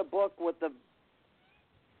 actually, they want to book with the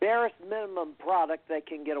barest minimum product they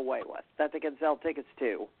can get away with, that they can sell tickets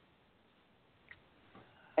to.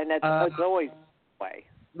 And that's always the way.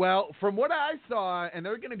 Well, from what I saw, and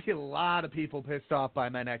there are going to be a lot of people pissed off by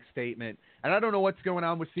my next statement, and I don't know what's going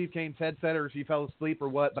on with Steve Kane's headset or if he fell asleep or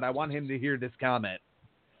what, but I want him to hear this comment.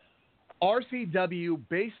 RCW,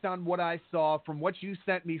 based on what I saw from what you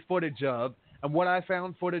sent me footage of and what I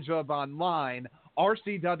found footage of online,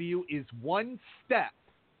 RCW is one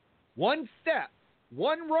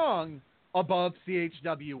rung above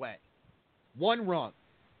CHWA. One rung.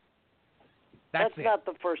 That's not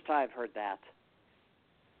the first time I've heard that.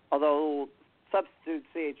 Although substitute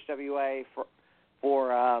CHWA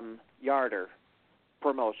for Yarder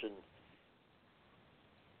promotion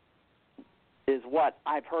is what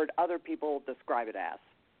I've heard other people describe it as.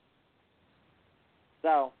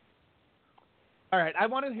 So. All right, I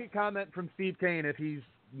wanted to comment from Steve Kane if he's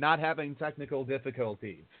not having technical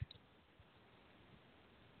difficulties.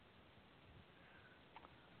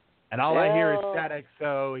 And all I hear is static,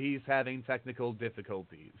 so he's having technical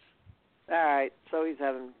difficulties. All right, so he's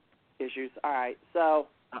having issues. All right, so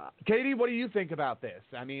Katie, what do you think about this?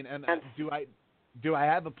 I mean, and do I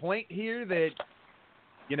have a point here that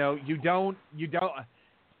you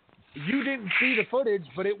didn't see the footage,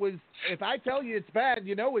 but it was. If I tell you it's bad,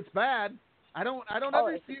 you know it's bad. I don't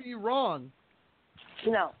ever see you wrong.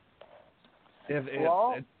 No. It's.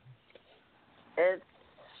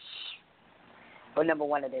 Well, number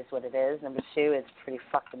one, it is what it is. Number two, it's pretty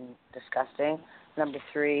fucking disgusting. Number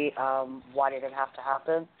three, why did it have to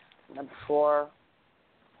happen? Number four,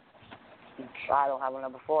 I don't have a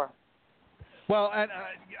number four. Well, and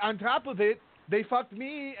on top of it, they fucked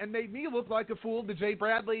me and made me look like a fool to Jay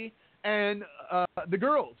Bradley and the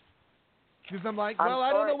girls. Because I'm like, well,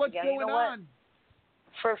 I don't know what's going on.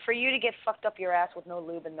 For you to get fucked up your ass with no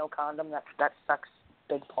lube and no condom, that sucks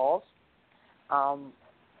big balls.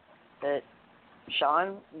 But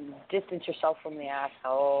Sean, distance yourself from the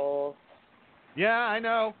asshole. Yeah, I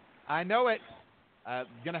know it.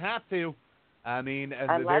 Gonna have to. I mean,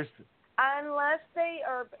 unless they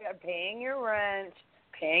are paying your rent,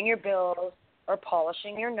 paying your bills, or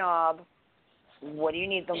polishing your knob, what do you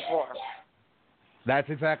need them for? That's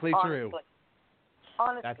exactly true.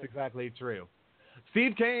 Honestly. That's exactly true.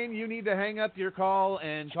 Steve Kane, you need to hang up your call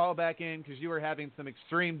and call back in because you are having some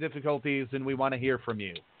extreme difficulties and we want to hear from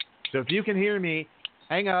you. So if you can hear me,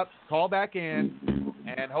 hang up, call back in,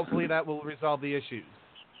 and hopefully that will resolve the issues.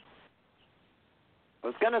 I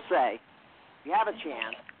was going to say, if you have a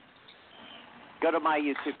chance, go to my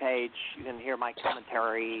YouTube page. You can hear my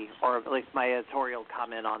commentary, or at least my editorial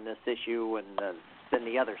comment on this issue, and then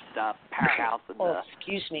the other stuff, Powerhouse and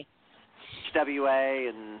excuse me, HWA,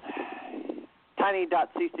 and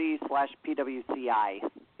tiny.cc/PWCI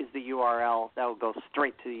is the URL. That will go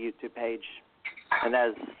straight to the YouTube page, and that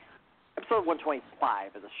is episode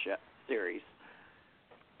 125 of the series.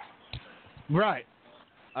 Right.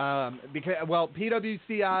 Because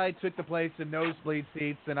PWCI took the place of Nosebleed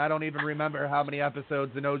Seats, and I don't even remember how many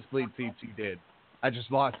episodes of Nosebleed Seats you did. I just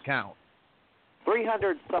lost count.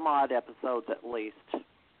 300 some odd episodes at least.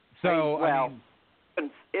 So,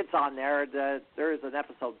 it's on there. There is an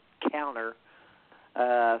episode counter.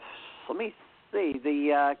 Let me see.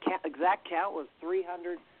 The exact count was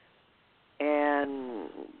 300 and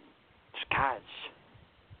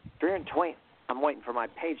 320. I'm waiting for my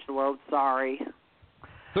page to load. Sorry.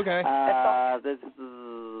 It's okay. This is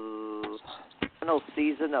the final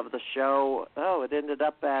season of the show. Oh, it ended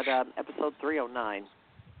up at episode 309.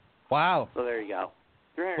 Wow. So there you go.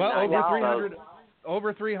 Well,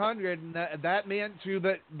 over 300, and that meant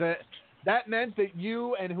that meant that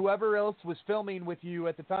you and whoever else was filming with you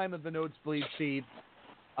at the time of the Nosebleed Seats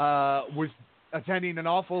was attending an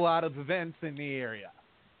awful lot of events in the area.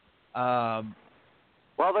 Well,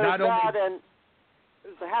 there's that, and it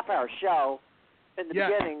was a half-hour show. In the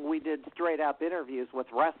beginning, we did straight-up interviews with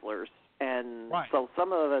wrestlers, and so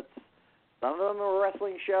some of them are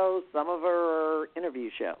wrestling shows, some of them are interview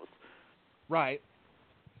shows. Right.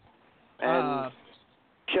 And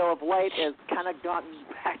show of late has kind of gotten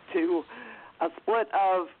back to a split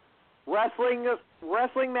of wrestling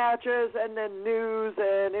matches and then news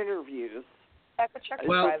and interviews.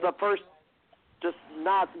 Well, it's the first, just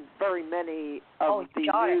not very many of the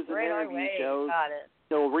news and interview shows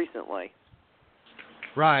till recently.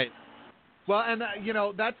 Right. Well, and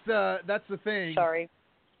that's the thing. Sorry.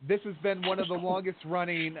 This has been one of the longest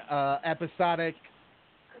running episodic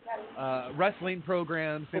wrestling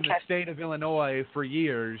programs in the state of Illinois for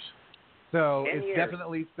years. So it's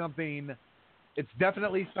definitely something. It's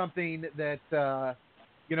definitely something that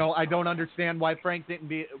I don't understand why Frank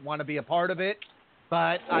didn't want to be a part of it,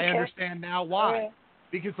 but I understand now why.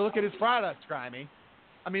 Because look at his product, Crimey.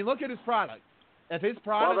 I mean, look at his product. If his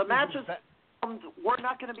product, well, the matches were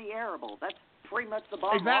not going to be airable. That's pretty much the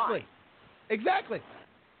bottom line. Exactly.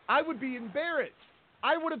 I would be embarrassed.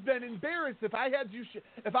 I would have been embarrassed if I had you.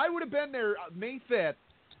 If I would have been there May 5th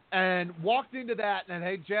and walked into that and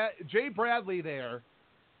had Jay Bradley there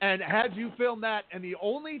and had you film that, and the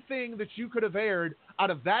only thing that you could have aired out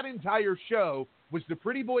of that entire show was the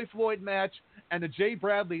Pretty Boy Floyd match and the Jay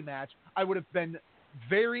Bradley match, I would have been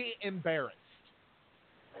very embarrassed.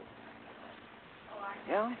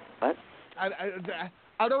 Yeah, but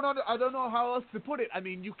I don't know how else to put it. I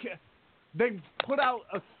mean, you can't. They've put out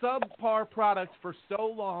a subpar product for so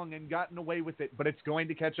long and gotten away with it, but it's going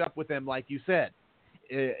to catch up with them, like you said.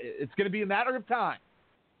 It's going to be a matter of time.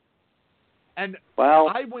 And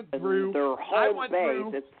I went through. Hold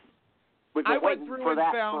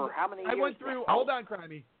on,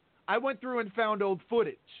 Crimey. I went through and found old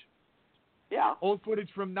footage. Yeah. Old footage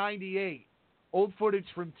from '98. Old footage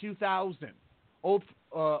from 2000. Old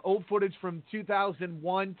footage from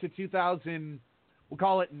 2001 to 2000. We'll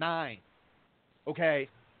call it 9. Okay,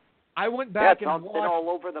 I went back and watched. It's all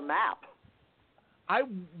over the map. I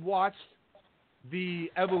watched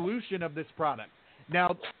the evolution of this product.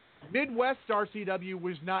 Now, Midwest RCW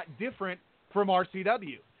was not different from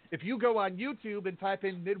RCW. If you go on YouTube and type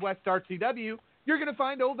in Midwest RCW, you're going to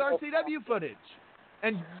find old RCW footage.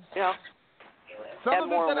 And some of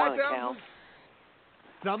it that I found,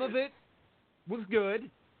 some of it was good,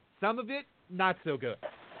 some of it not so good.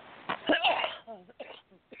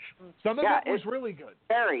 Some of it was really good.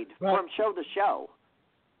 Varied from show to show.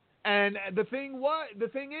 And the thing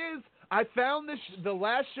is, I found the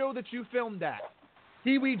last show that you filmed at,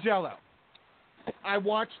 Kiwi Jello. I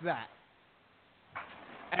watched that.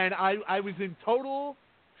 And I was in total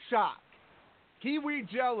shock. Kiwi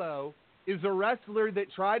Jello is a wrestler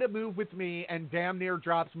that tried to move with me and damn near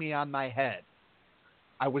drops me on my head.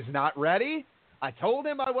 I was not ready. I told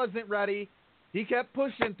him I wasn't ready. He kept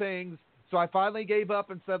pushing things. So I finally gave up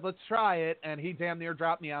and said, let's try it, and he damn near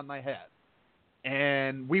dropped me on my head.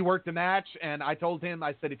 And we worked a match, and I told him,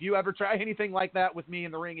 I said, if you ever try anything like that with me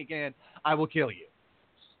in the ring again, I will kill you.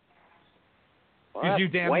 Because you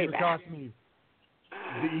damn near cost me.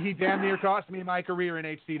 He damn near cost me my career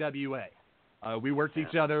in HCWA. We worked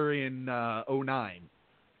each other in 2009.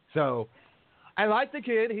 So I liked the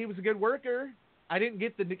kid. He was a good worker. I didn't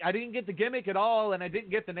get the gimmick at all, and I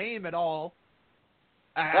didn't get the name at all.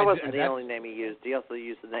 That wasn't the only name he used. He also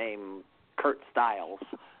used the name Kurt Styles.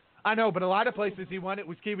 I know, but a lot of places he won it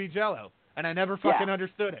was Kiwi Jello, and I never fucking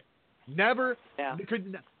understood it. Never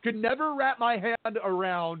could never wrap my head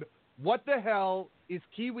around what the hell is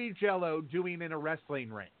Kiwi Jello doing in a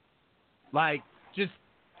wrestling ring. Like, just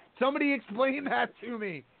somebody explain that to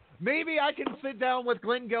me. Maybe I can sit down with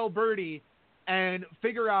Glenn Gilberti and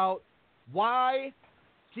figure out why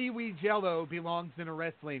Kiwi Jello belongs in a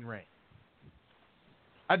wrestling ring.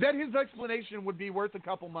 I bet his explanation would be worth a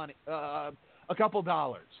couple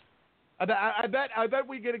dollars. I bet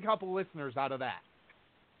we get a couple listeners out of that.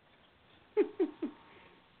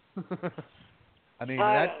 I mean,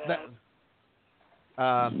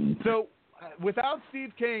 so without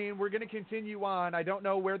Steve Kane, we're going to continue on. I don't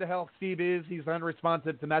know where the hell Steve is. He's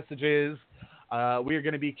unresponsive to messages. We are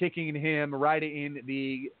going to be kicking him right in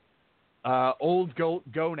the old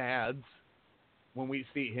gonads when we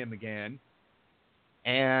see him again.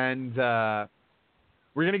 And we're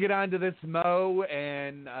going to get on to this Mo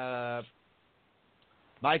and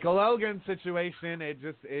Michael Elgin situation. It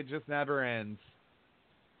just never ends.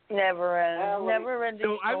 Never ends. Never ending.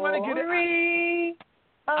 So I want to get into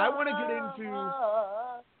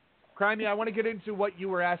Crimey. I want to get into what you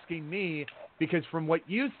were asking me, because from what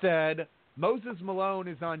you said, Moses Malone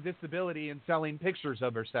is on disability and selling pictures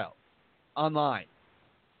of herself online.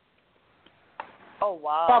 Oh,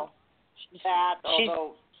 wow.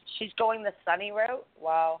 Although She's going the sunny route?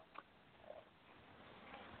 Wow.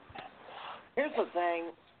 here's the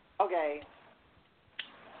thing. Okay.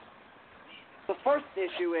 The first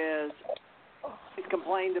issue is she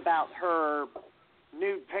complained about her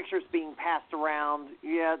nude pictures being passed around,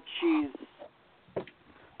 yet she's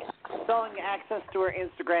selling access to her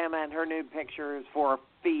Instagram and her nude pictures for a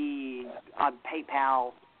fee on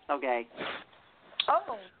PayPal. Okay.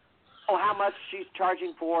 Oh. Oh, how much she's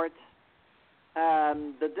charging for it?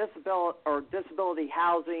 The disability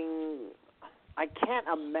housing, I can't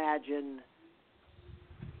imagine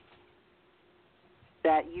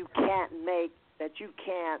that you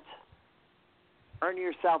can't earn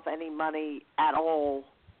yourself any money at all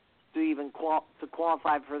to even to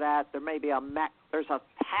qualify for that. There may be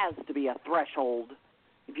has to be a threshold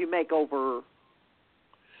if you make over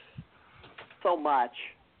so much.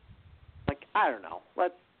 Like, I don't know.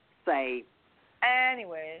 Let's say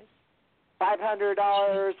anyways, $500,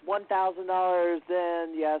 $1,000,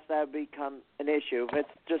 then yes, that would become an issue. If it's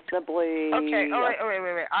just simply okay. Oh,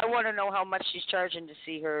 wait. I want to know how much she's charging to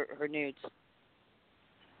see her nudes.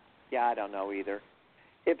 Yeah, I don't know either.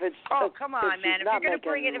 If it's come on, man! If you're gonna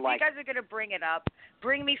bring it, if you guys are gonna bring it up,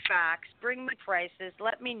 bring me facts, bring me prices,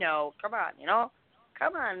 let me know. Come on,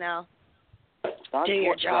 come on now. Do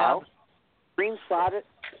your job. Screenshot it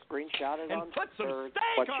and on put some Twitter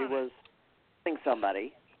steak what on she it. was telling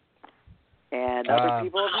somebody, and other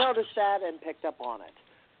people have noticed that and picked up on it.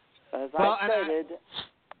 As I stated,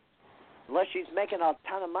 unless she's making a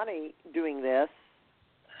ton of money doing this,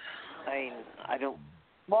 I mean, I don't.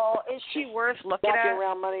 Well, is she worth looking at?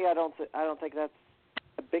 Around money, I don't think that's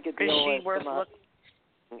a big a deal. Is she worth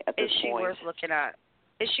looking at?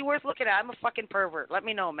 Is she worth looking at? I'm a fucking pervert. Let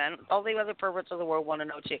me know, man. All the other perverts of the world want to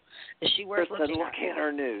know too. Is she worth looking at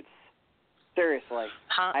her nudes? Seriously,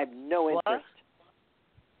 I have no interest.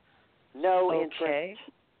 No interest.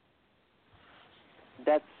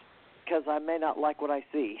 That's because I may not like what I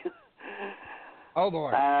see. Oh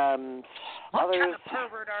boy. What kind of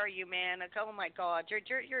pervert are you, man? Oh my God, you're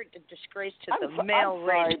a disgrace to the male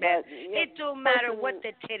race, man. It don't matter what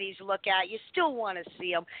the titties look at, you still want to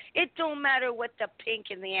see them. It don't matter what the pink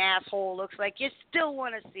in the asshole looks like, you still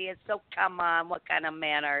want to see it. So come on, what kind of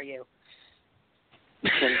man are you?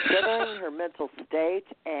 Considering her mental state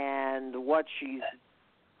and what she's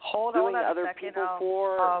doing other people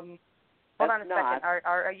for, hold on a second.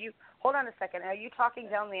 Are you? Hold on a second. Are you talking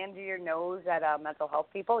down the end of your nose at mental health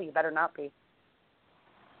people? You better not be.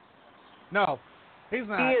 No, he's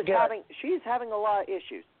not. She's having a lot of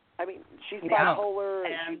issues. I mean, she's bipolar,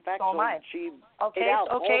 and she's factual. She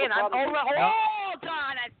and I'm hold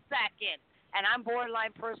on a second. And I'm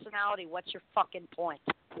borderline personality. What's your fucking point?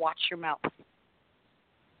 Watch your mouth.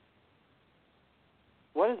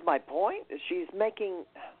 What is my point? She's making.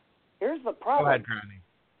 Here's the problem. Go ahead,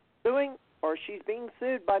 Granny. She's being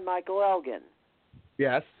sued by Michael Elgin.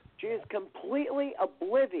 Yes. She is completely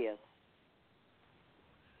oblivious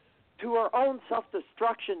to her own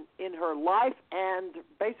self-destruction in her life and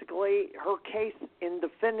basically her case in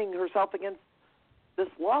defending herself against this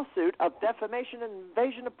lawsuit of defamation and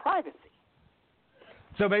invasion of privacy.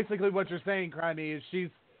 So basically what you're saying, Crimey, is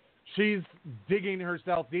she's digging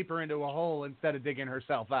herself deeper into a hole instead of digging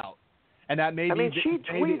herself out. And that may be... she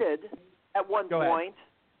tweeted at one point,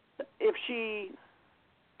 if she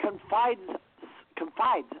confides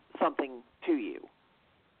something to you.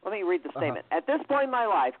 Let me read the statement. At this point in my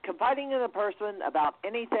life, confiding in a person about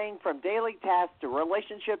anything from daily tasks to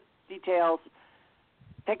relationship details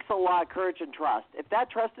takes a lot of courage and trust. If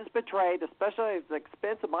that trust is betrayed, especially at the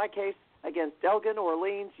expense of my case against Elgin or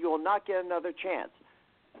Orleans, you will not get another chance.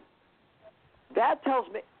 That tells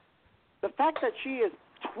me the fact that she is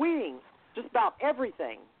tweeting just about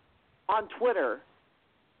everything on Twitter.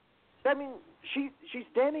 I mean, she's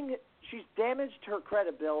damaged her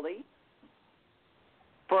credibility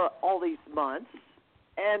for all these months,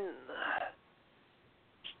 and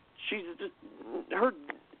she's just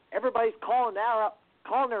everybody's calling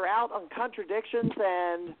her out on contradictions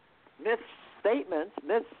and misstatements,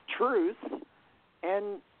 mistruths,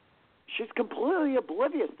 and she's completely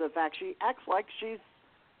oblivious to the fact she acts like she's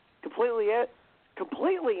completely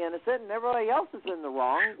innocent and everybody else is in the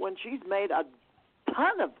wrong when she's made a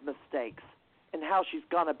ton of mistakes in how she's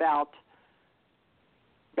gone about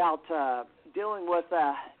dealing with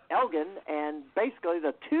Elgin and basically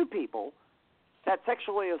the two people that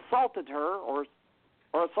sexually assaulted her or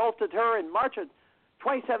assaulted her in March of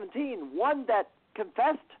 2017, one that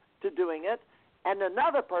confessed to doing it and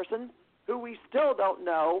another person who we still don't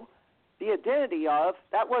know the identity of.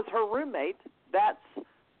 That was her roommate. That's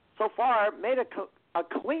so far made a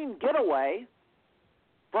clean getaway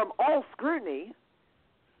from all scrutiny.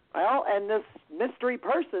 Well, and this mystery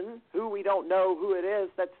person, who we don't know who it is,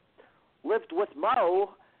 that's lived with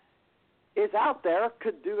Mo, is out there,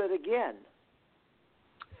 could do it again.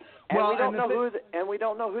 And well, we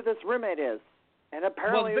don't know who this roommate is. And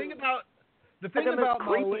apparently, the thing about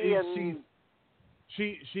Mo is and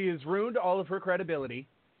she has ruined all of her credibility,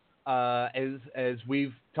 as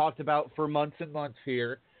we've talked about for months and months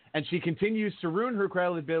here, and she continues to ruin her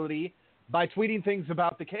credibility by tweeting things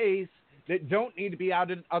about the case that don't need to be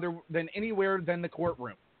out in other than anywhere than the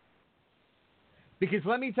courtroom. Because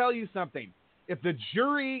let me tell you something: if the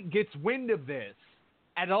jury gets wind of this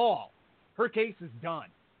at all, her case is done.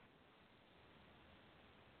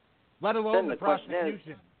 Let alone the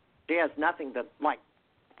prosecution. She has nothing to like.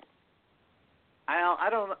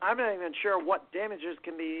 I'm not even sure what damages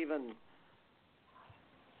can be even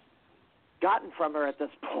gotten from her at this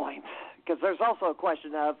point. Because there's also a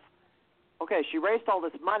question of, okay, she raised all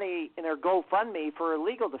this money in her GoFundMe for her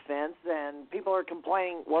legal defense, and people are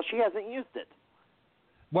complaining, well, she hasn't used it.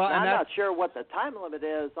 Well, I'm not sure what the time limit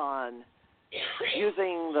is on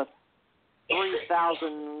using the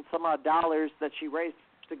 $3,000 some odd dollars that she raised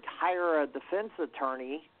to hire a defense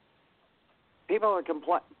attorney. People are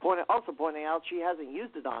also pointing out she hasn't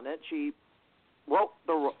used it on it. She wrote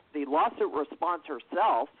the lawsuit response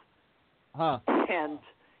herself and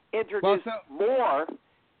introduced more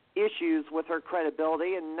issues with her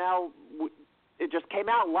credibility, and now it just came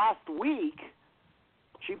out last week.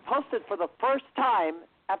 She posted for the first time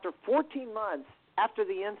after 14 months after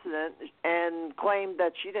the incident and claimed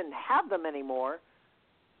that she didn't have them anymore.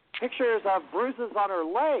 Pictures of bruises on her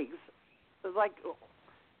legs. It was like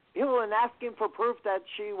people were asking for proof that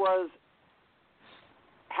she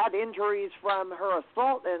had injuries from her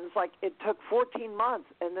assault, and it's like it took 14 months.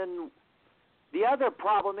 And then the other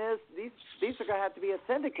problem is these are going to have to be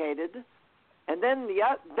authenticated, and then you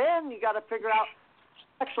got to figure out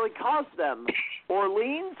who actually caused them,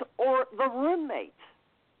 Orleans or the roommate.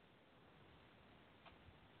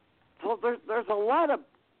 So there's a lot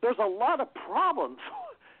of problems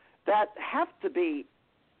that have to be.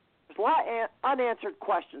 There's a lot of unanswered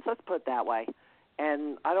questions. Let's put it that way.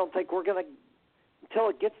 And I don't think we're going to, until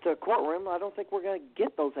it gets to a courtroom, I don't think we're going to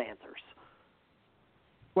get those answers.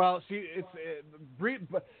 Well, to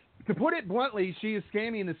put it bluntly, she is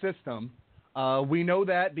scamming the system. We know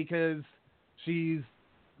that because she's,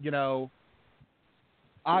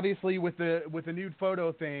 obviously with the nude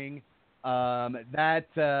photo thing, that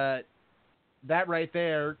right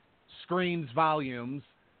there screams volumes.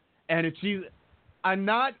 And I'm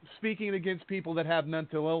not speaking against people that have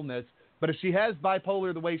mental illness, but if she has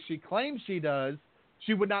bipolar the way she claims she does,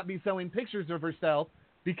 she would not be selling pictures of herself,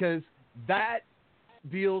 because that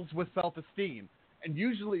deals with self-esteem. And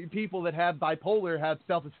usually people that have bipolar have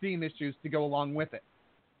self-esteem issues to go along with it.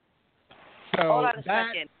 So hold on a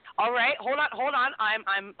second. All right, hold on.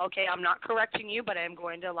 I'm okay. I'm not correcting you, but I'm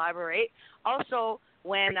going to elaborate. Also,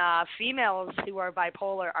 when females who are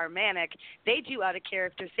bipolar are manic, they do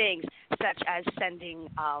out-of-character things, such as sending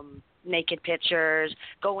naked pictures,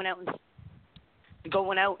 going out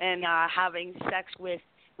and having sex with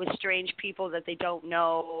strange people that they don't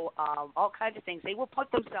know, all kinds of things. They will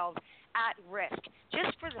put themselves at risk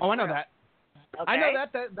just for the I know that. Okay? I know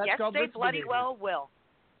that. That's yes, called they risk bloody behaviors. well will.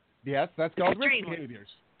 Yes, that's called Extremely. risk behaviors.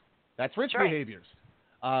 That's risk Right. behaviors.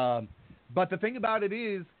 But the thing about it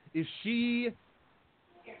is she,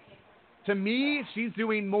 to me, she's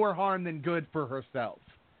doing more harm than good for herself.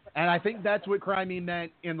 And I think that's what Crimey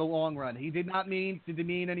meant in the long run. He did not mean to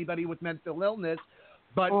demean anybody with mental illness,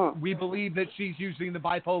 but we believe that she's using the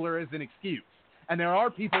bipolar as an excuse. And there are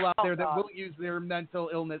people out there that will use their mental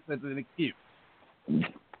illness as an excuse.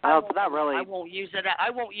 Not really. I won't use it. I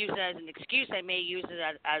won't use it as an excuse. I may use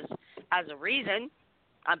it as a reason,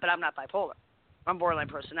 but I'm not bipolar. I'm borderline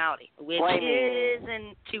personality, which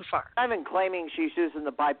isn't too far. I'm not claiming she's using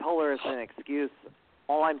the bipolar as an excuse.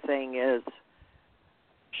 All I'm saying is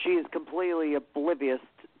she's completely oblivious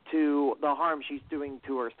to the harm she's doing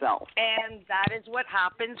to herself. And that is what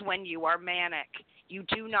happens when you are manic. You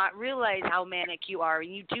do not realize how manic you are,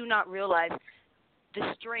 and you do not realize the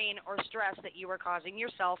strain or stress that you are causing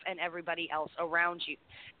yourself and everybody else around you.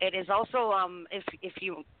 It is also,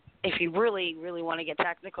 if you really, really want to get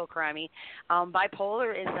technical, Crimey,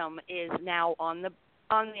 bipolarism is now on the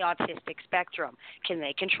autistic spectrum. Can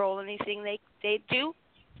they control anything they do?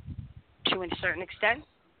 To a certain extent?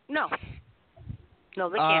 No. No,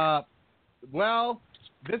 they can't. Well,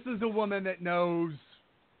 this is a woman that knows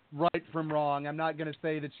right from wrong. I'm not going to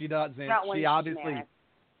say that she doesn't. Not when She she's obviously. manic.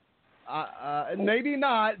 Maybe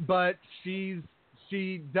not, but she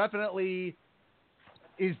definitely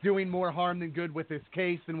is doing more harm than good with this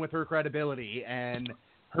case and with her credibility, and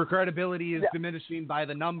her credibility is diminishing by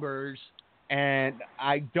the numbers, and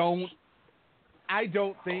I don't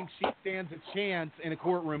think she stands a chance in a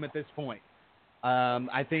courtroom at this point.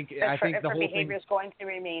 I think the her whole behavior is going to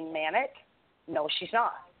remain manic. No, she's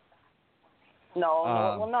not.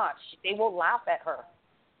 No, it will not. They will laugh at her.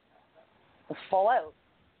 Full out.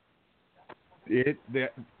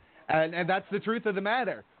 And that's the truth of the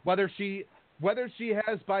matter. Whether she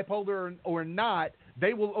has bipolar or not,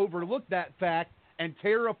 they will overlook that fact and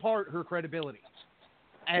tear apart her credibility.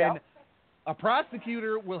 And a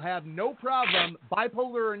prosecutor will have no problem,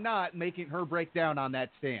 bipolar or not, making her break down on that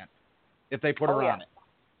stand if they put her on it.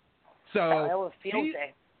 So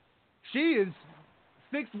she is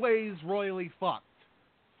 6 ways royally fucked,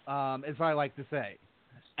 as I like to say.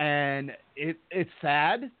 And it's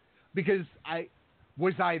sad because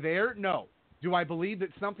was I there? No. Do I believe that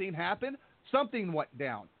something happened? Something went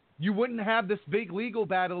down. You wouldn't have this big legal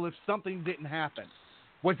battle if something didn't happen.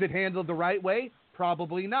 Was it handled the right way?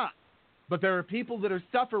 Probably not. But there are people that are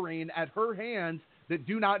suffering at her hands that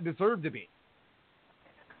do not deserve to be.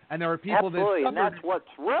 And there are people that suffer. And that's what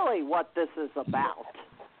this is about,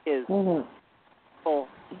 is people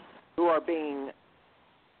who are being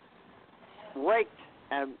raked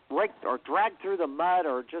or dragged through the mud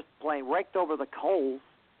or just plain raked over the coals,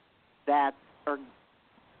 that are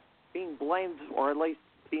being blamed or at least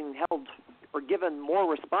being held or given more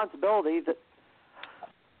responsibility that,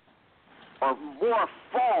 or more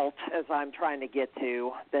fault, as I'm trying to get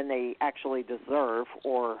to, than they actually deserve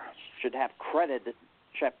or should have credit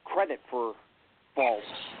for fault.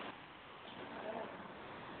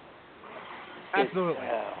 Absolutely.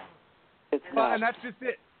 It's not. And that's just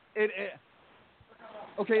it.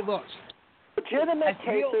 Okay, look. Legitimate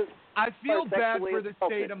cases. I feel bad for the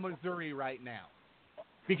state of Missouri right now,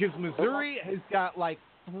 because Missouri has got like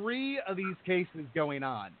 3 of these cases going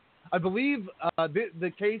on. I believe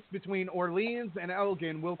the case between Orleans and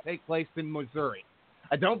Elgin will take place in Missouri.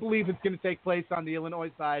 I don't believe it's going to take place on the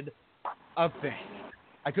Illinois side of things.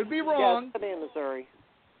 I could be wrong. Yeah, it's going to be in Missouri.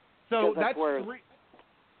 So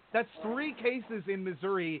that's 3 cases in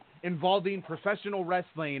Missouri involving professional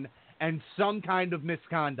wrestling and some kind of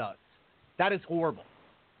misconduct. That is horrible.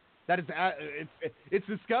 That is it's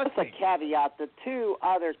disgusting. That's a caveat. The 2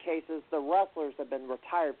 other cases, the wrestlers have been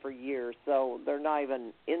retired for years, so they're not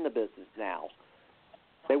even in the business now.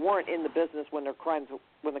 They weren't in the business when the crimes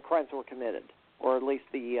were committed, or at least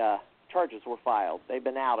the charges were filed. They've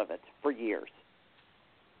been out of it for years.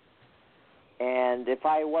 And if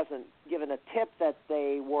I wasn't given a tip that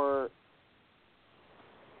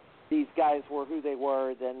these guys were who they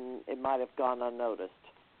were, then it might have gone unnoticed.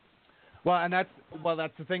 Well,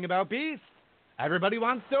 that's the thing about Beast. Everybody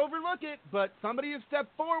wants to overlook it, but somebody has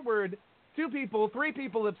stepped forward. 2 people, 3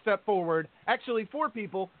 people have stepped forward. Actually, 4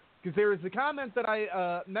 people, because there is a comment that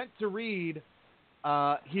I meant to read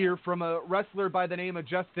here from a wrestler by the name of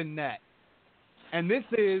Justin Nett. And this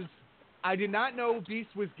is, I did not know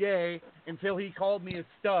Beast was gay until he called me a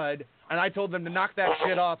stud, and I told them to knock that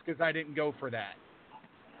shit off because I didn't go for that.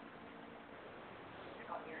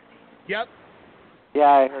 Yep. Yeah,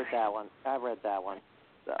 I heard that one. I read that one.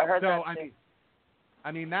 I heard that too.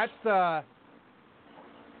 I mean, that's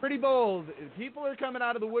pretty bold. People are coming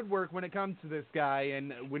out of the woodwork when it comes to this guy,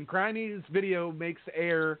 and when Crimey's video makes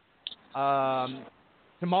air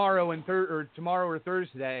tomorrow or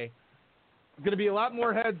Thursday, there's going to be a lot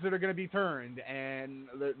more heads that are going to be turned, and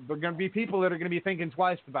there are going to be people that are going to be thinking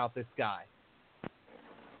twice about this guy.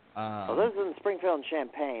 Well, this is in Springfield and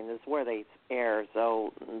Champaign. This is where they air,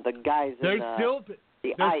 so the guys in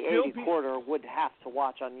the I-80 corridor would have to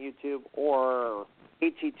watch on YouTube or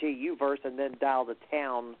HET Uverse and then dial the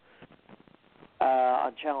town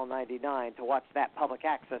on Channel 99 to watch that public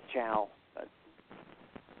access channel.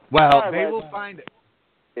 But, they will find it.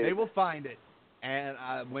 They will find it. And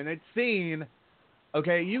when it's seen,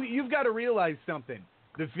 okay, you've got to realize something.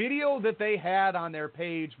 The video that they had on their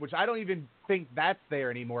page, which I don't even think that's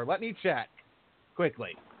there anymore. Let me check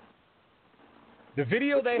quickly. The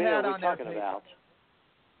video they had on their page,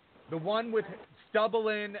 the one with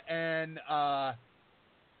Stubblein and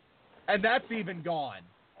that's even gone.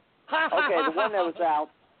 Okay, the one that was out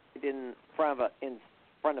in front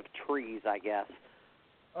of trees, I guess.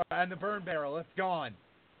 And the burn barrel, it's gone.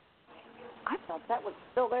 I thought that was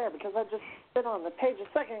still there because I just been on the page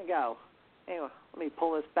a second ago. Anyway, let me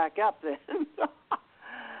pull this back up then.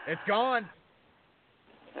 It's gone.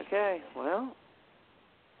 Okay, well.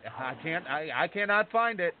 I cannot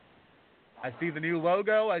find it. I see the new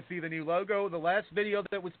logo. The last video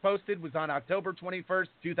that was posted was on October 21st,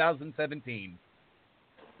 2017.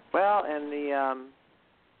 Well, and the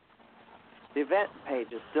event page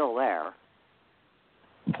is still there.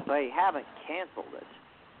 They haven't canceled it.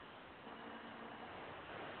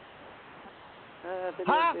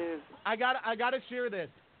 I gotta share this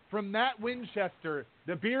from Matt Winchester,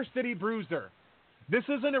 the Beer City Bruiser. This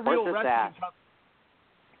isn't a real wrestling company.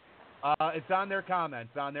 It's on their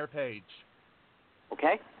comments on their page.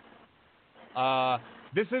 Okay.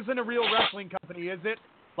 This isn't a real wrestling company, is it?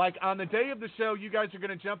 Like, on the day of the show, you guys are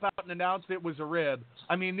going to jump out and announce it was a rib.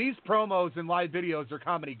 I mean, these promos and live videos are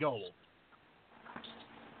comedy gold.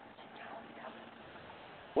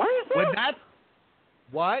 Where is this?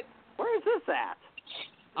 What? Where is this at?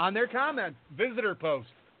 On their comments, visitor post.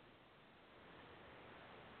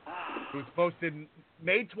 It was posted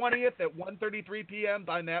May 20th at 1:33 p.m.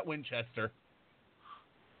 by Matt Winchester.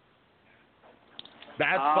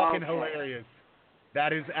 That's fucking hilarious.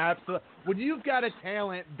 That is absolute. When you've got a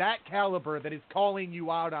talent that caliber that is calling you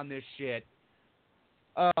out on this shit,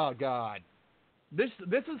 oh God, this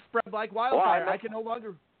is spread like wildfire. I can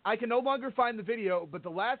no longer find the video, but the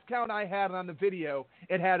last count I had on the video,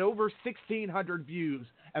 it had over 1,600 views,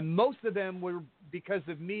 and most of them were because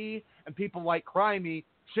of me and people like Crimey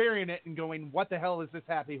sharing it and going, "What the hell is this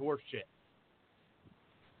happy horse shit?"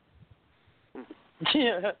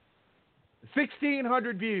 Yeah.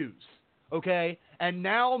 1,600 views. Okay, and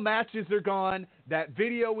now matches are gone. That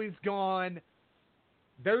video is gone.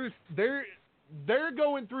 They're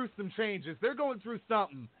going through some changes. They're going through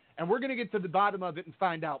something, and we're going to get to the bottom of it and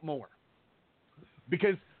find out more.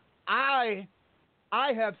 Because I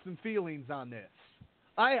have some feelings on this.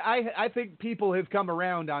 I think people have come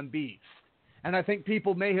around on Beast, and I think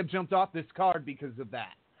people may have jumped off this card because of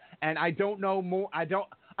that. And I don't know more.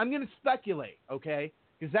 I'm going to speculate, okay?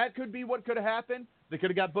 Because that could be what could have happened. They could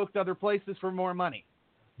have got booked other places for more money.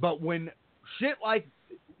 But when shit like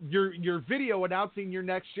your video announcing your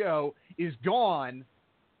next show is gone,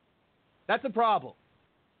 that's a problem.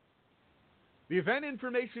 The event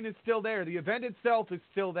information is still there. The event itself is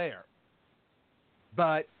still there.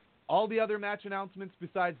 But all the other match announcements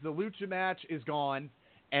besides the Lucha match is gone.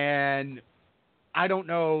 And I don't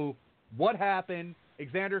know what happened.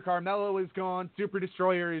 Xander Carmelo is gone. Super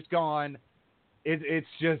Destroyer is gone. It's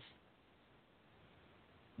just...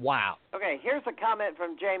 wow. Okay, here's a comment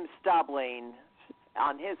from James Stobling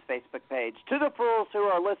on his Facebook page. To the fools who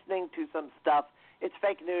are listening to some stuff, it's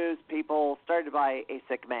fake news, people, started by a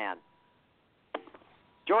sick man.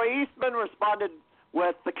 Joy Eastman responded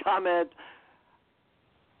with the comment,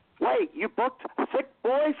 "Wait, you booked Sick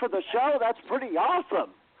Boy for the show? That's pretty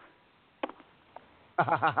awesome."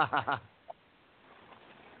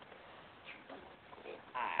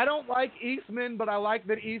 I don't like Eastman, but I like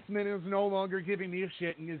that Eastman is no longer giving me a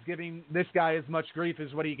shit and is giving this guy as much grief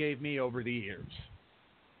as what he gave me over the years.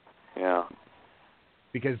 Yeah.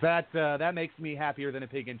 Because that makes me happier than a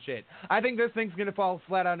pig in shit. I think this thing's going to fall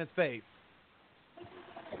flat on its face.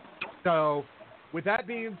 So, with that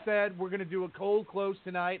being said, we're going to do a cold close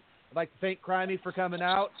tonight. I'd like to thank Crimey for coming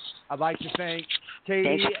out. I'd like to thank Katie.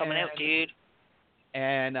 Thanks for coming out, dude.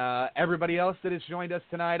 And everybody else that has joined us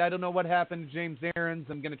tonight. I don't know what happened to James Aarons.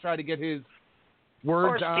 I'm going to try to get his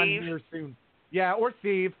words on here soon. Yeah, or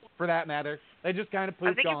Steve, for that matter. They just kind of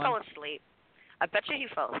pooped on. I think he fell asleep. I bet you he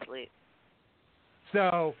fell asleep.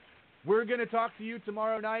 So, we're going to talk to you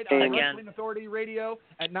tomorrow night on Wrestling Authority Radio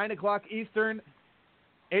at 9 o'clock Eastern,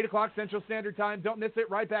 8 o'clock Central Standard Time. Don't miss it.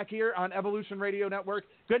 Right back here on Evolution Radio Network.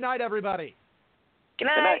 Good night, everybody. Good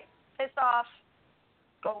night. Good night. Piss off.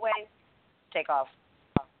 Go away. Take off.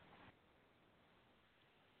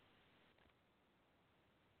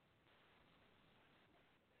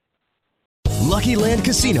 Lucky Land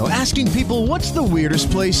Casino, asking people, what's the weirdest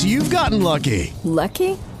place you've gotten lucky?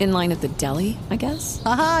 Lucky? In line at the deli, I guess?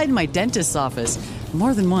 Aha, in my dentist's office.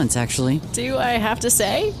 More than once, actually. Do I have to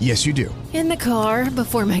say? Yes, you do. In the car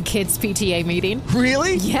before my kids' PTA meeting.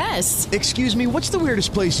 Really? Yes. Excuse me, what's the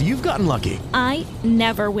weirdest place you've gotten lucky? I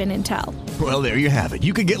never win and tell. Well, there you have it.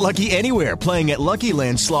 You can get lucky anywhere, playing at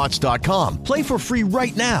LuckyLandSlots.com. Play for free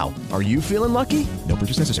right now. Are you feeling lucky? No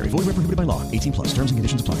purchase necessary. Void where prohibited by law. 18+. Terms and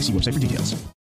conditions apply. See website for details.